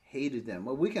has hated them.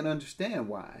 Well, we can understand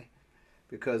why.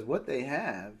 Because what they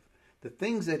have, the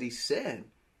things that he said,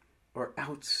 are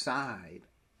outside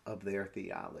of their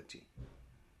theology.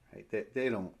 Right?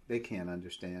 They can't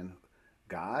understand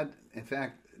God. In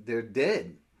fact, they're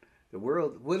dead. The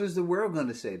world, what is the world going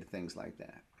to say to things like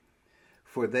that?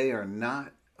 For they are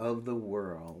not of the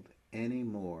world any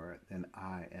more than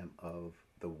I am of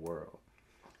the world.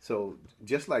 So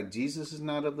just like Jesus is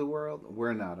not of the world,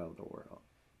 we're not of the world.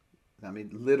 I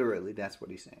mean, literally, that's what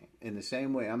he's saying. In the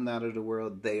same way, I'm not of the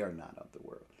world, they are not of the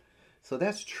world. So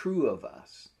that's true of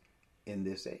us in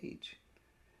this age.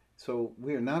 So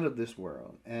we are not of this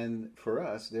world. And for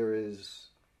us, there is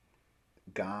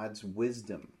God's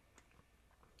wisdom,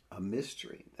 a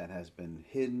mystery that has been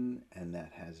hidden and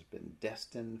that has been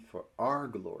destined for our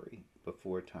glory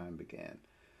before time began.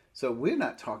 So we're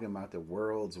not talking about the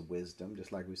world's wisdom,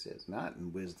 just like we said, it's not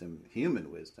in wisdom,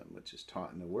 human wisdom, which is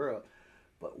taught in the world,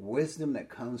 but wisdom that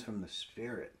comes from the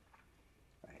Spirit.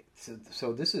 Right?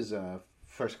 So this is 1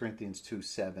 Corinthians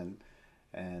 2:7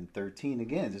 and 13.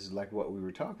 Again, this is like what we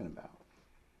were talking about.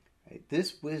 Right?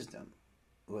 This wisdom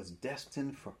was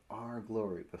destined for our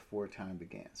glory before time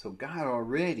began. So God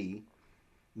already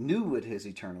knew what his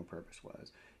eternal purpose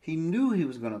was. He knew he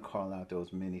was going to call out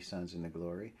those many sons into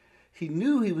glory. He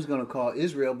knew he was going to call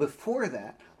Israel before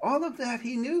that. All of that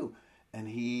he knew. And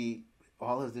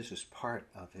all of this is part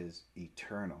of his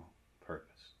eternal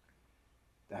purpose.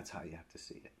 That's how you have to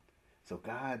see it. So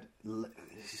God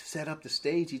set up the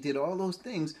stage. He did all those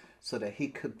things so that he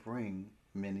could bring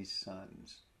many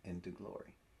sons into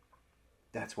glory.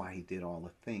 That's why he did all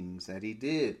the things that he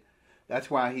did. That's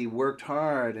why he worked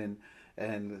hard and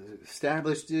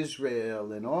established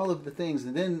Israel and all of the things.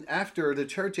 And then after the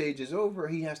church age is over,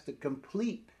 he has to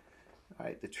complete,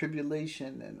 right, the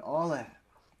tribulation and all that.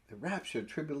 The rapture,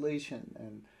 tribulation,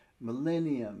 and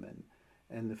millennium,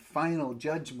 and the final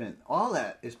judgment. All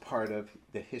that is part of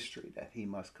the history that he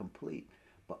must complete.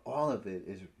 But all of it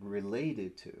is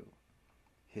related to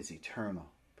his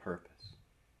eternal purpose.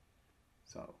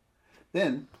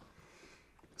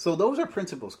 So those are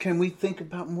principles. Can we think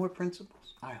about more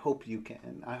principles? I hope you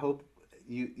can. I hope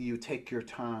you take your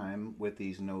time with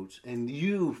these notes and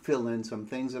you fill in some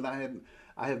things that I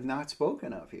have not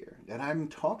spoken of here, that I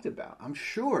haven't talked about. I'm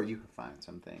sure you can find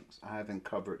some things. I haven't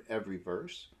covered every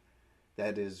verse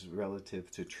that is relative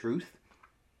to truth.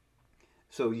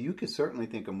 So you could certainly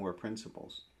think of more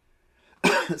principles.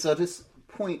 So this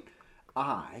point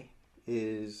I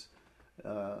is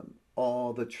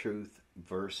all the truth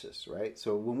verses, right?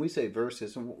 So when we say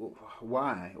verses,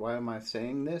 why am I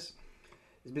saying this?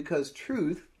 It's because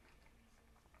truth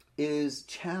is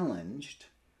challenged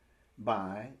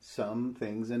by some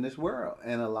things in this world,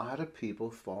 and a lot of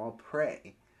people fall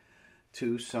prey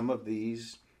to some of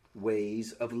these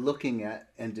ways of looking at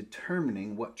and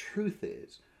determining what truth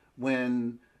is,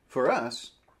 when for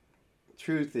us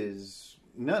truth is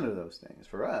none of those things.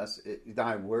 For us,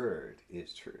 thy word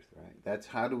is truth, right? That's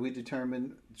how do we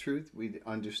determine truth? We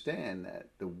understand that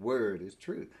the word is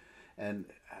truth. And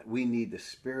we need the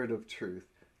Spirit of truth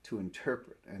to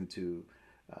interpret and to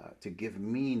give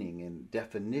meaning and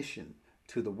definition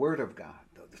to the word of God.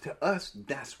 To us,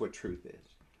 that's what truth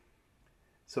is.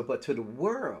 So, but to the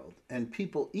world and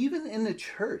people, even in the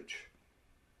church,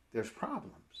 there's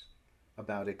problems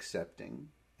about accepting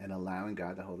and allowing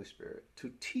God the Holy Spirit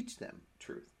to teach them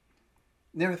truth.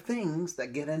 There are things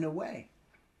that get in the way.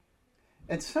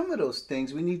 And some of those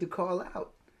things we need to call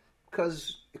out,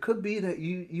 because it could be that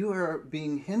you are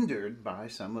being hindered by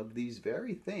some of these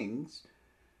very things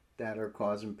that are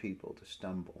causing people to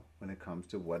stumble when it comes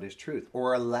to what is truth,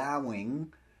 or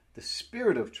allowing the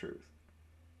Spirit of truth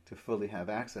to fully have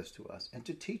access to us and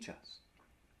to teach us.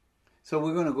 So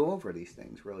we're going to go over these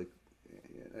things really.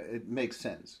 It makes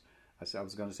sense. I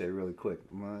was going to say really quick.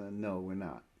 No, we're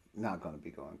not going to be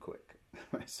going quick.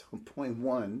 So point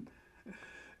one,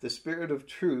 the Spirit of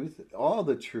truth, all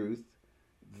the truth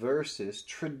versus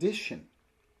tradition.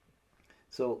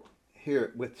 So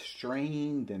here, with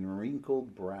strained and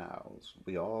wrinkled brows,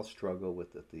 we all struggle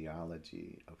with the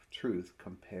theology of truth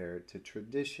compared to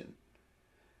tradition.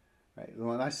 Right?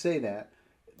 When I say that,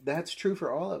 that's true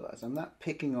for all of us. I'm not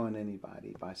picking on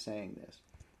anybody by saying this.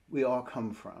 We all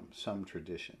come from some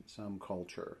tradition, some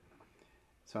culture,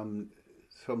 some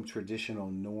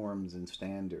traditional norms and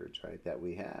standards, right, that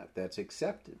we have that's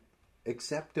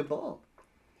acceptable.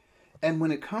 And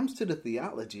when it comes to the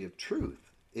theology of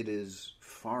truth, it is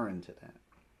foreign to that.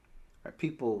 Right?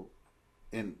 People,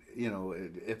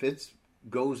 if it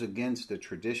goes against the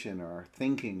tradition or our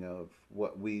thinking of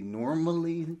what we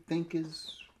normally think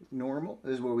is normal,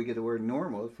 this is where we get the word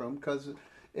normal from, because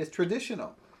it's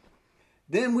traditional.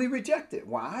 Then we reject it.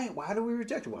 Why? Why do we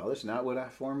reject it? Well, it's not what I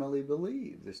formerly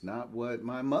believed. It's not what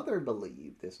my mother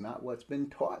believed. It's not what's been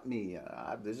taught me.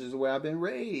 This is the way I've been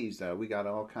raised. We got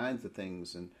all kinds of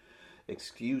things. And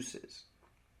excuses.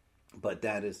 But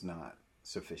that is not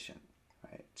sufficient.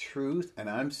 Right? Truth, and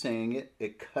I'm saying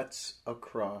it cuts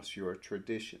across your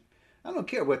tradition. I don't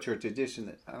care what your tradition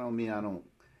is. I don't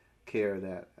care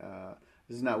that.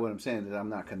 This is not what I'm saying, that I'm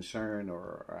not concerned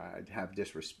or I have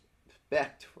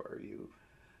disrespect for you.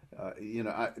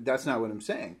 That's not what I'm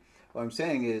saying. What I'm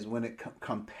saying is when it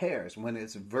compares, when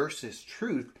it's versus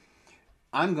truth,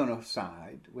 I'm going to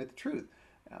side with truth.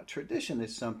 Now, tradition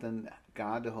is something that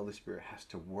God, the Holy Spirit, has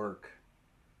to work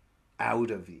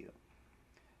out of you.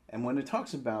 And when it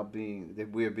talks about that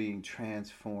we're being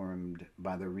transformed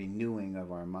by the renewing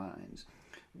of our minds,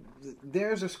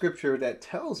 there's a scripture that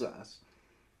tells us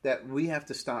that we have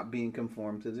to stop being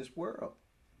conformed to this world.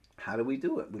 How do we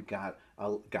do it? We got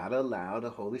to allow the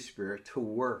Holy Spirit to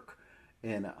work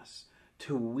in us,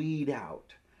 to weed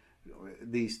out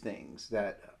these things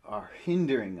that are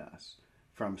hindering us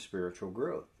from spiritual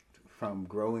growth, from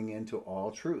growing into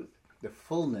all truth, the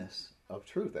fullness of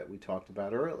truth that we talked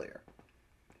about earlier.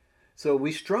 So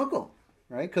we struggle,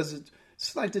 right? Because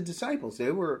it's like the disciples.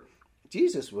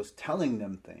 Jesus was telling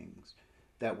them things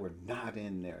that were not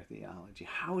in their theology.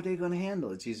 How are they going to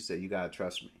handle it? Jesus said, you got to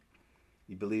trust me.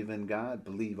 You believe in God,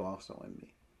 believe also in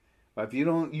me. But if you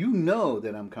don't, you know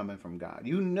that I'm coming from God.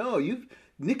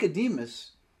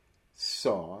 Nicodemus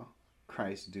saw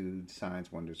Christ do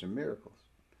signs, wonders, and miracles.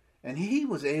 And he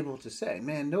was able to say,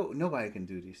 man, nobody can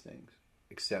do these things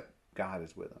except God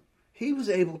is with them. He was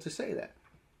able to say that.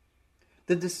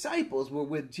 The disciples were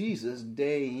with Jesus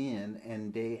day in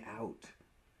and day out.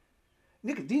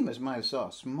 Nicodemus might have saw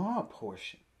a small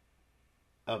portion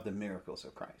of the miracles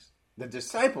of Christ. The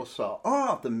disciples saw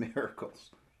all the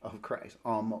miracles of Christ,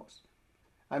 almost.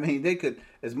 I mean, they could,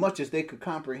 as much as they could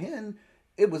comprehend,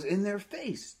 it was in their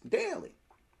face daily.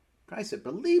 Christ said,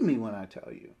 believe me when I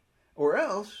tell you, or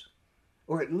else,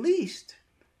 or at least,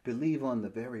 believe on the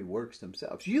very works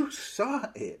themselves. You saw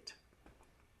it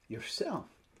yourself.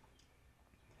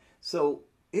 So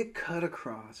it cut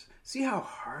across. See how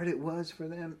hard it was for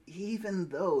them, even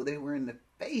though they were in the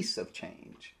face of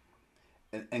change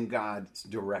and God's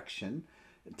direction,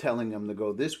 telling them to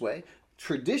go this way.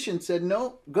 Tradition said,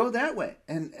 no, go that way.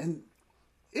 And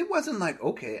it wasn't like,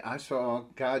 okay, I saw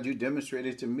God, you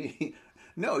demonstrated to me.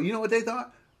 No, you know what they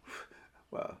thought?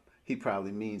 Well, he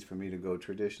probably means for me to go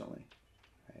traditionally,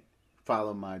 right?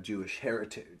 Follow my Jewish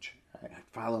heritage, right?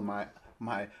 Follow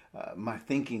my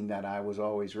thinking that I was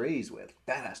always raised with.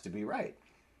 That has to be right.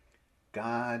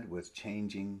 God was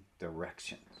changing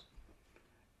directions,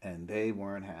 and they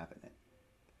weren't having it.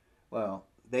 Well,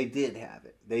 they did have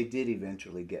it. They did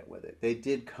eventually get with it. They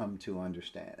did come to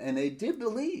understand, and they did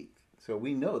believe. So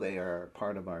we know they are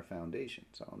part of our foundation.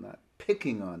 So I'm not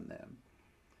picking on them,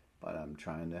 but I'm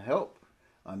trying to help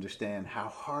understand how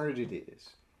hard it is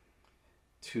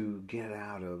to get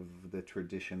out of the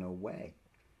traditional way.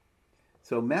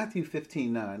 So Matthew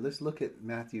 15:9. Let's look at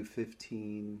Matthew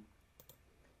 15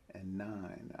 and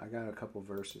 9. I got a couple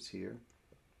verses here.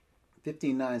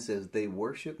 15:9 says, they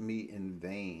worship me in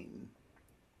vain.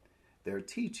 Their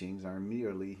teachings are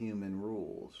merely human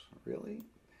rules. Really?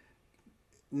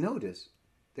 Notice,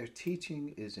 their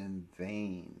teaching is in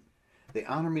vain. They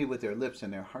honor me with their lips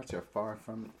and their hearts are far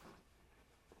from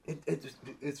me.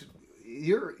 It's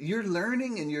your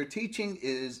learning and your teaching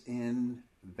is in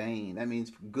vain. That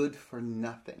means good for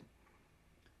nothing,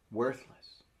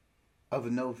 worthless,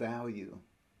 of no value.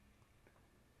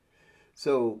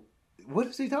 So what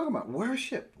is he talking about?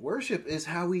 Worship. Worship is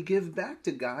how we give back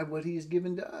to God what he has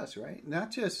given to us, right?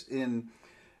 Not just in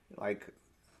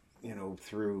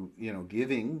through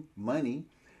giving money,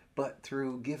 but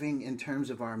through giving in terms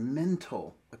of our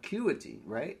mental acuity,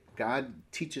 right? God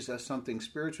teaches us something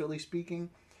spiritually speaking,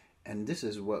 and this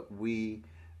is what we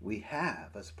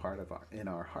have as part of in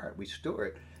our heart. We store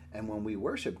it, and when we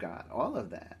worship God, all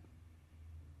of that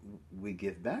we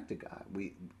give back to God.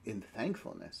 We in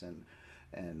thankfulness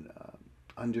and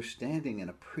understanding and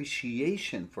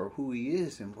appreciation for who he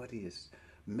is and what he has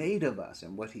made of us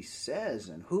and what he says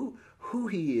and who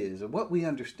he is and what we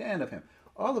understand of him.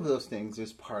 All of those things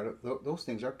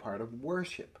are part of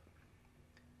worship.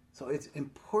 So it's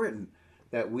important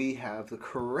that we have the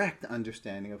correct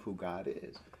understanding of who God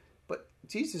is. But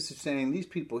Jesus is saying these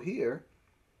people here,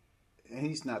 and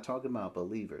he's not talking about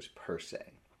believers per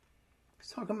se.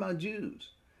 He's talking about Jews.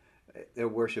 Their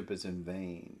worship is in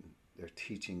vain. Their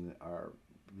teaching are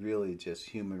really just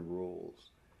human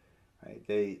rules. Right?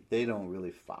 They don't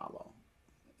really follow.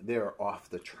 They're off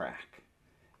the track.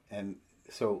 And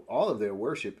so all of their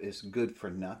worship is good for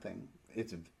nothing.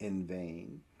 It's in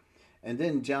vain. And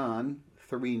then John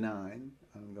 3:9.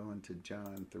 I'm going to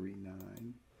John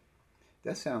 3:9.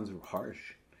 That sounds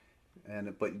harsh.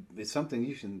 But it's something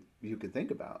you can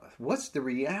think about. What's the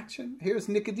reaction? Here's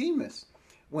Nicodemus.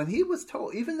 When he was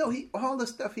told, even though all the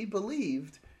stuff he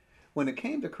believed, when it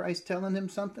came to Christ telling him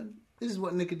something, this is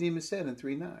what Nicodemus said in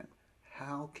 3:9.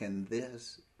 How can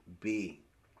this be?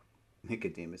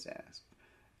 Nicodemus asked.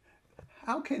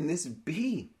 How can this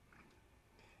be?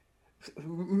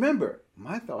 Remember,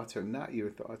 my thoughts are not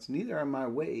your thoughts. Neither are my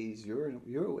ways your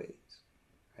ways.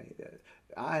 Right?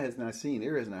 Eye has not seen,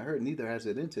 ear has not heard, neither has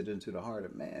it entered into the heart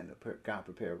of man. God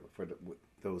prepared for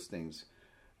those things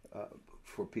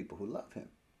for people who love him.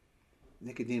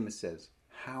 Nicodemus says,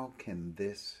 how can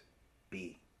this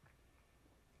be?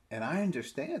 And I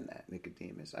understand that,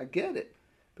 Nicodemus. I get it.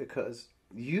 Because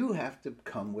you have to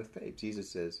come with faith. Jesus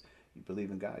says, you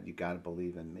believe in God, you got to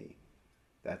believe in me.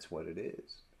 That's what it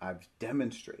is. I've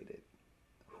demonstrated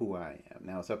who I am.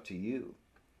 Now it's up to you.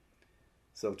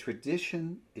 So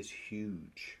tradition is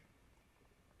huge.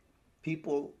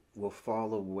 People will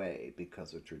fall away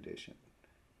because of tradition.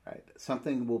 Right?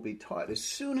 Something will be taught. As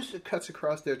soon as it cuts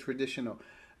across their traditional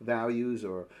values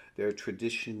or their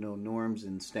traditional norms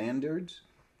and standards,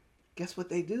 guess what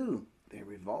they do? They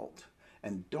revolt.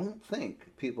 And don't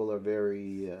think people are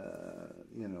very,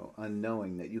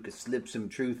 unknowing that you could slip some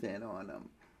truth in on them.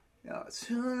 As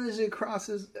soon as it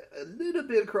crosses a little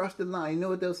bit across the line, you know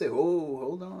what they'll say? Oh,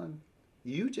 hold on.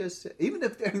 You just said, even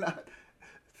if they're not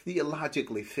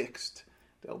theologically fixed,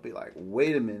 they'll be like,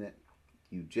 wait a minute,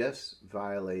 you just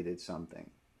violated something.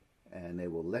 And they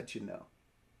will let you know.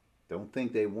 Don't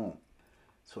think they won't.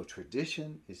 So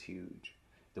tradition is huge.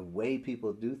 The way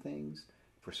people do things,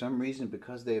 for some reason,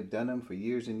 because they have done them for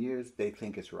years and years, they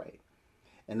think it's right.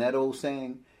 And that old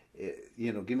saying,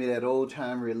 give me that old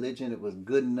time religion. It was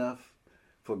good enough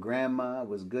for grandma. It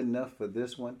was good enough for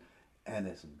this one. And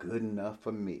it's good enough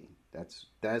for me.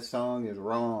 That song is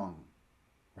wrong.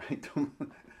 Right?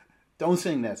 Don't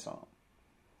sing that song.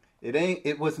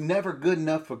 It was never good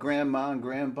enough for grandma and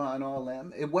grandpa and all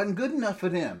them. It wasn't good enough for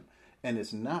them. And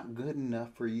it's not good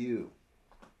enough for you.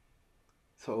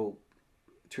 So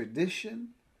tradition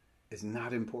is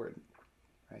not important,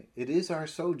 right? It is our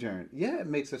sojourn. Yeah, it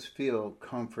makes us feel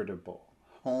comfortable,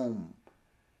 home.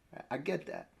 I get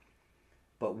that.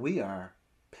 But we are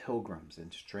pilgrims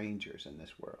and strangers in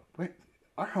this world.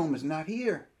 Our home is not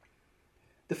here.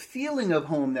 The feeling of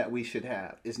home that we should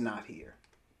have is not here.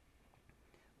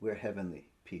 We're heavenly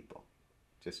people.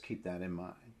 Just keep that in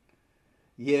mind.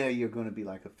 Yeah, you're going to be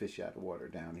like a fish out of water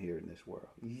down here in this world.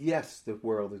 Yes, the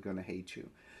world is going to hate you.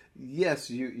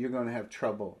 Yes, you're going to have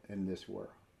trouble in this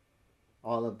world.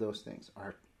 All of those things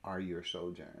are your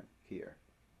sojourn here.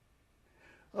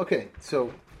 Okay,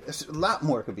 so there's a lot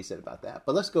more could be said about that,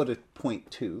 but let's go to point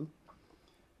 2.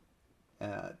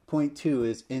 Point 2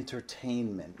 is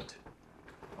entertainment.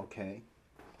 Okay?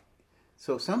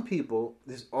 So some people,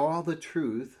 there's all the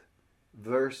truth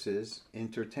versus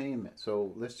entertainment.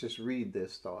 So let's just read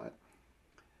this thought.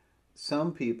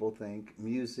 Some people think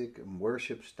music and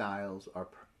worship styles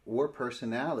or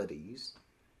personalities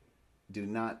do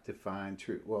not define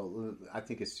truth. Well, I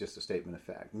think it's just a statement of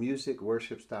fact. Music,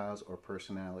 worship styles, or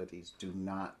personalities do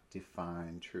not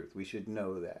define truth. We should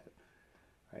know that,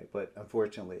 right? But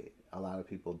unfortunately, a lot of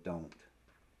people don't.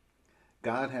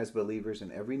 God has believers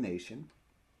in every nation,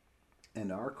 and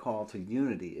our call to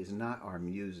unity is not our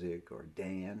music or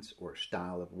dance or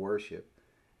style of worship.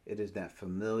 It is that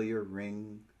familiar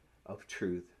ring of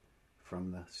truth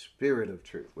from the Spirit of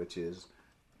truth, which is,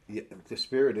 the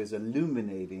Spirit is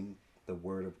illuminating the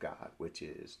Word of God, which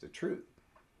is the truth.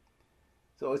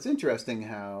 So it's interesting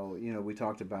how, we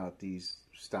talked about these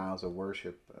styles of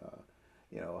worship,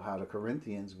 how the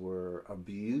Corinthians were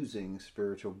abusing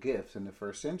spiritual gifts in the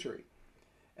first century.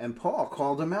 And Paul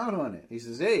called them out on it. He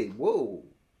says, hey, whoa,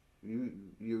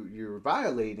 you're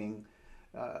violating,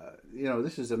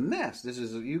 this is a mess.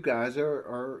 You guys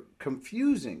are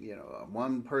confusing.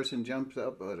 One person jumps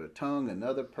up with a tongue,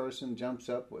 another person jumps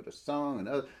up with a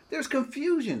song, there's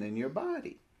confusion in your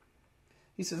body.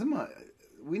 He says,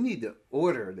 we need to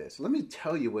order this. Let me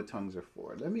tell you what tongues are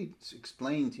for. Let me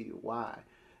explain to you why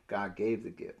God gave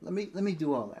the gift. Let me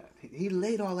do all that. He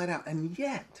laid all that out. And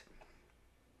yet,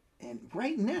 and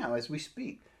right now as we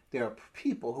speak, there are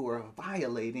people who are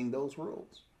violating those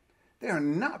rules. They are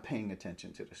not paying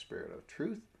attention to the Spirit of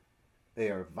truth. They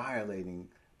are violating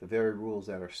the very rules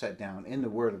that are set down in the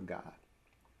Word of God.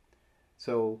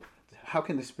 So how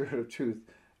can the Spirit of truth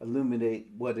illuminate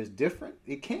what is different?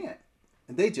 It can't.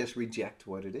 And they just reject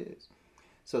what it is.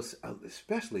 So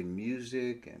especially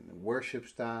music and worship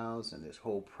styles and this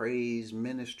whole praise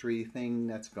ministry thing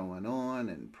that's going on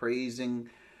and praising,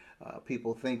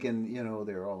 people thinking,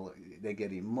 they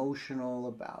get emotional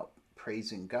about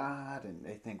praising God, and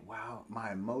they think, wow,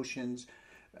 my emotions,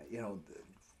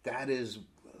 that is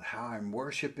how I'm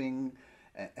worshiping,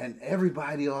 and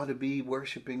everybody ought to be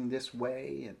worshiping this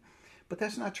way. But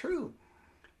that's not true.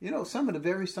 Some of the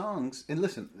very songs, and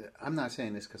listen, I'm not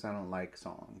saying this because I don't like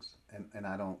songs, and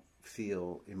I don't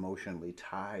feel emotionally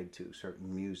tied to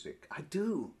certain music. I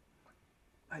do.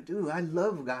 I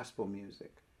love gospel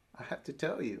music. I have to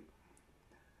tell you.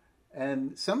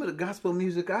 And some of the gospel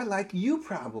music I like, you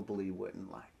probably wouldn't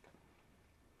like.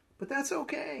 But that's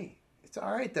okay. It's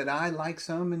all right that I like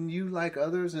some and you like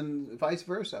others, and vice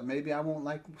versa. Maybe I won't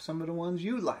like some of the ones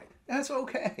you like. That's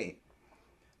okay.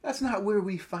 That's not where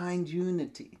we find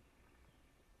unity.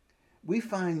 We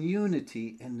find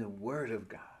unity in the Word of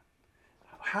God.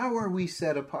 How are we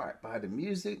set apart? By the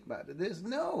music? By the this?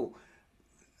 No.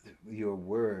 Your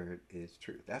Word is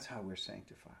truth. That's how we're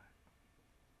sanctified.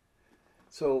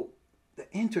 So, the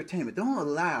entertainment, don't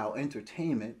allow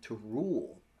entertainment to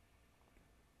rule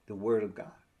the Word of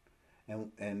God.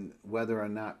 And whether or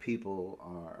not people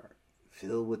are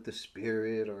filled with the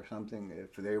Spirit or something,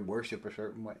 if they worship a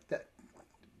certain way,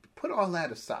 put all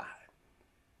that aside.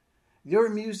 Your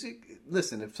music,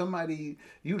 listen, if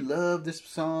you love this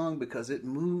song because it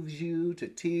moves you to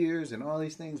tears and all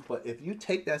these things, but if you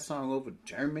take that song over to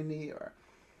Germany or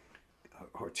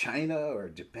China or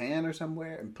Japan or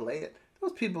somewhere and play it,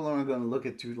 those people aren't going to look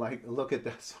at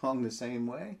that song the same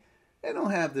way. They don't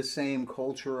have the same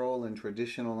cultural and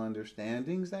traditional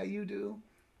understandings that you do.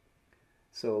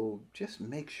 So just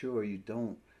make sure you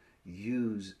don't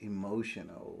use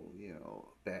emotional,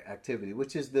 activity,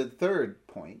 which is the third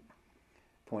point.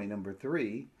 Point number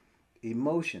 3,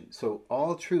 emotion. So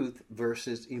all truth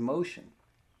versus emotion.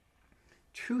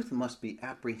 Truth must be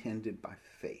apprehended by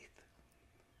faith.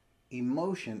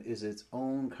 Emotion is its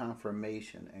own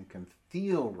confirmation and can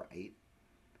feel right,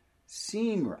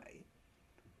 seem right,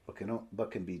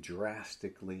 but can be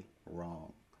drastically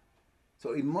wrong.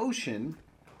 So emotion,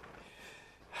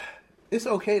 it's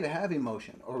okay to have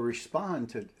emotion or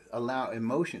allow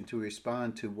emotion to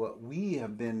respond to what we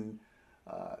have been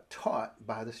taught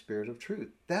by the Spirit of truth.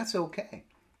 That's okay.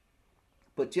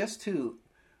 But just to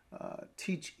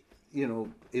teach,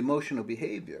 emotional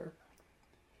behavior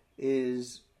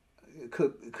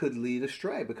could lead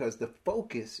astray, because the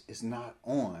focus is not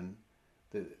on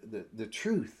the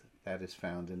truth that is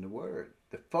found in the Word.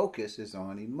 The focus is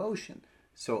on emotion.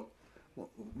 So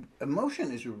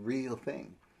emotion is a real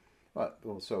thing.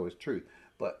 Well, so is truth.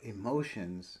 But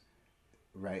emotions,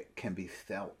 right, can be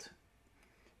felt.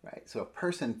 Right? So a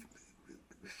person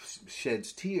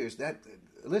sheds tears.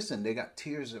 They got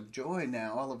tears of joy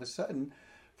now all of a sudden.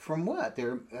 From what?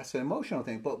 That's an emotional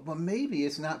thing. But maybe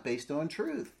it's not based on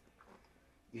truth.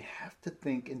 You have to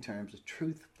think in terms of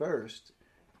truth first,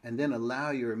 and then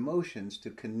allow your emotions to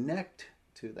connect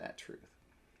to that truth.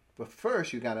 But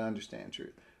first, you got to understand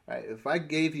truth. Right? If I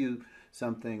gave you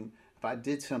something, if I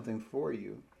did something for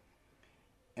you,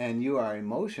 and you are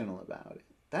emotional about it,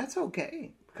 that's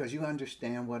okay, because you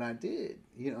understand what I did.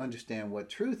 You understand what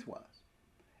truth was.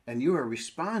 And you are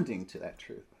responding to that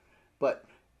truth. But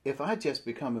if I just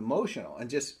become emotional and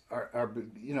just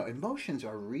emotions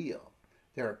are real.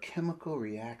 There are chemical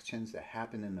reactions that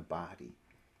happen in the body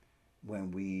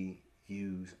when we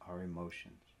use our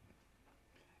emotions.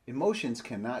 Emotions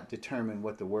cannot determine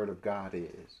what the Word of God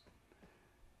is.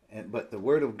 But the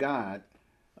Word of God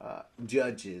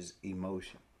judges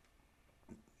emotion.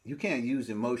 You can't use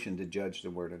emotion to judge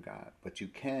the Word of God, but you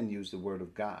can use the Word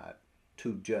of God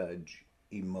to judge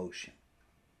emotion.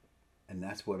 And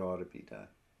that's what ought to be done.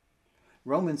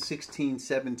 Romans 16,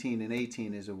 17, and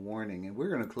 18 is a warning, and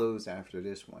we're going to close after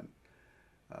this one.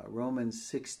 Romans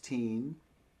 16,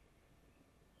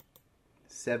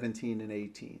 17, and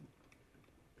 18.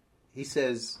 He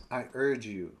says, I urge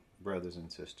you, brothers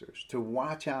and sisters, to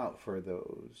watch out for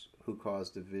those who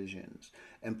cause divisions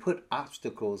and put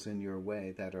obstacles in your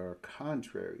way that are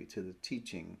contrary to the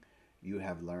teaching you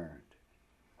have learned.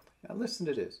 Now listen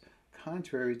to this.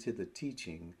 Contrary to the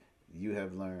teaching you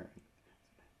have learned.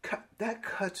 That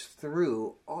cuts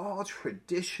through all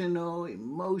traditional,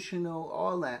 emotional,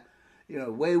 all that,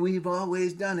 way we've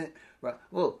always done it. Right?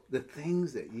 Well, the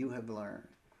things that you have learned.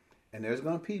 And there's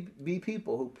going to be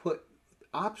people who put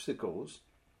obstacles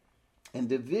and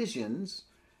divisions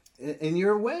in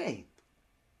your way.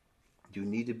 You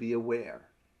need to be aware.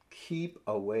 Keep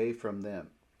away from them.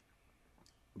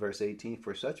 Verse 18,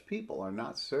 for such people are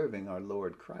not serving our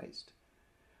Lord Christ,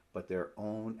 but their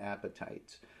own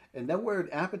appetites. And that word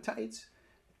appetites,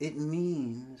 it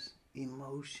means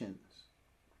emotions.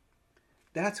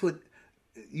 That's what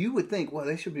you would think, well,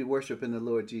 they should be worshiping the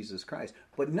Lord Jesus Christ.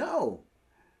 But no,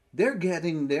 They're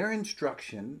getting their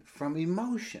instruction from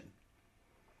emotion.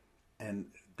 And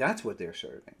that's what they're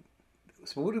serving.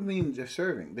 So what do you mean they're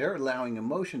serving? They're allowing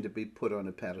emotion to be put on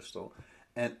a pedestal,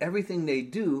 and everything they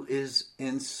do is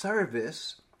in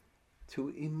service to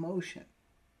emotion.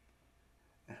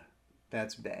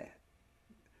 That's bad.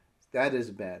 That is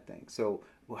a bad thing. So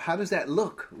how does that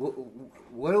look?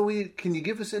 What do we? Can you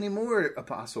give us any more,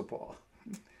 Apostle Paul?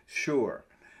 Sure.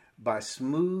 By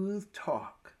smooth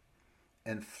talk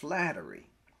and flattery,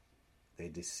 they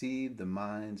deceive the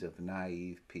minds of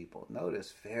naive people.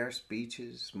 Notice fair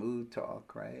speeches, smooth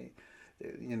talk, right?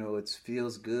 You know, it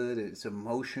feels good. It's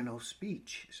emotional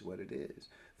speech is what it is.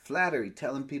 Flattery,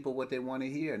 telling people what they want to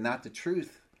hear, not the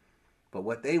truth, but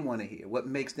what they want to hear, what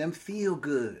makes them feel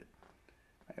good.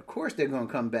 Of course they're going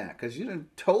to come back because you done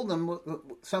told them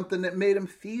something that made them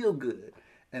feel good.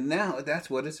 And now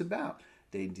that's what it's about.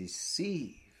 They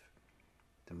deceive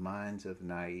the minds of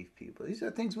naive people. These are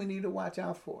things we need to watch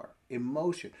out for.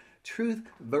 Emotion. Truth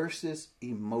versus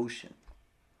emotion.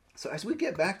 So as we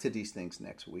get back to these things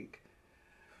next week,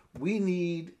 we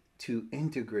need to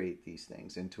integrate these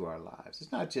things into our lives.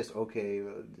 It's not just, okay,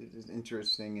 it's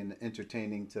interesting and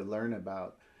entertaining to learn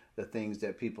about the things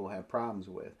that people have problems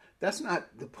with. That's not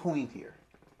the point here.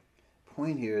 The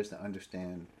point here is to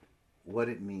understand what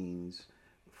it means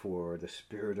for the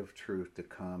Spirit of truth to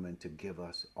come and to give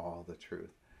us all the truth.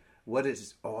 What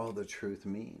does all the truth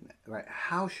mean? Right?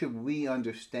 How should we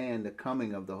understand the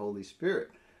coming of the Holy Spirit?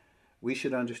 We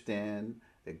should understand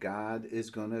that God is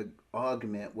going to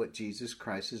augment what Jesus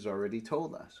Christ has already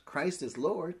told us. Christ is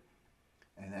Lord,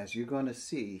 and as you're going to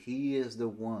see, He is the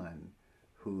one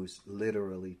who's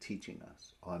literally teaching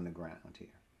us on the ground here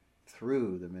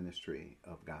through the ministry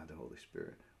of God the Holy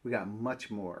Spirit. We got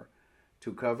much more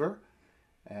to cover,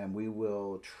 and we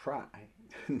will try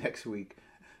next week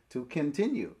to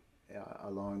continue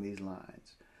along these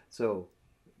lines. So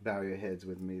bow your heads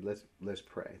with me. Let's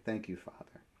pray. Thank you,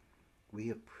 Father. We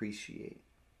appreciate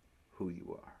who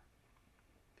you are.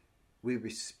 We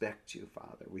respect you,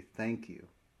 Father. We thank you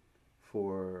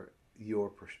for your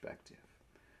perspective,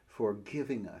 for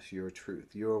giving us your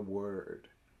truth, your word.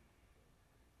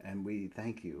 And we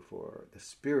thank you for the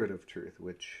Spirit of truth,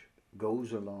 which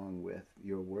goes along with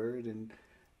your word and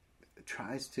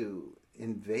tries to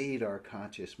invade our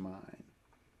conscious mind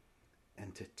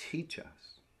and to teach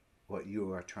us what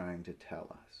you are trying to tell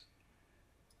us.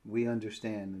 We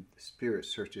understand that the Spirit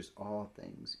searches all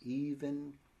things,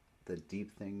 even the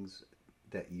deep things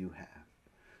that you have,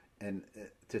 and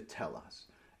to tell us.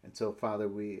 And so, Father,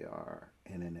 we are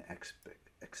in an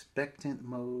expectant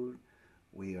mode.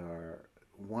 We are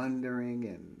wondering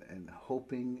and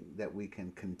hoping that we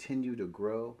can continue to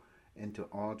grow into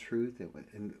all truth.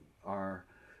 And our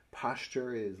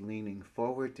posture is leaning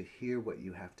forward to hear what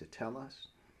you have to tell us.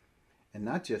 And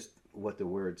not just what the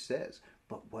word says,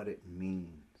 but what it means.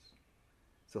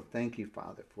 So thank you,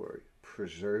 Father, for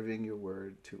preserving your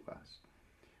word to us.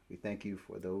 We thank you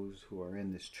for those who are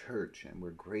in this church, and we're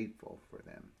grateful for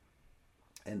them.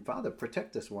 And Father,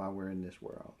 protect us while we're in this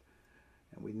world.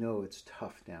 And we know it's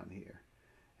tough down here.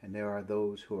 And there are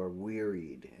those who are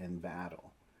wearied in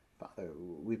battle. Father,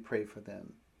 we pray for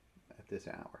them at this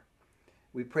hour.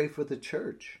 We pray for the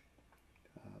church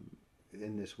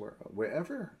in this world,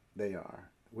 wherever they are,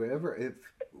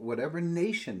 whatever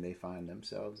nation they find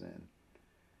themselves in.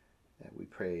 That we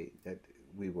pray that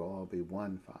we will all be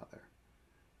one, Father,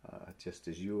 just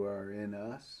as you are in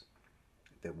us,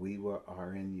 that we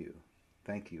are in you.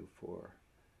 Thank you for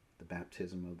the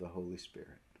baptism of the Holy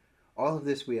Spirit. All of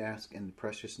this we ask in the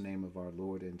precious name of our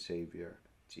Lord and Savior,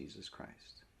 Jesus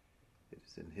Christ. It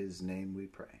is in His name we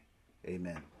pray.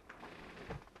 Amen.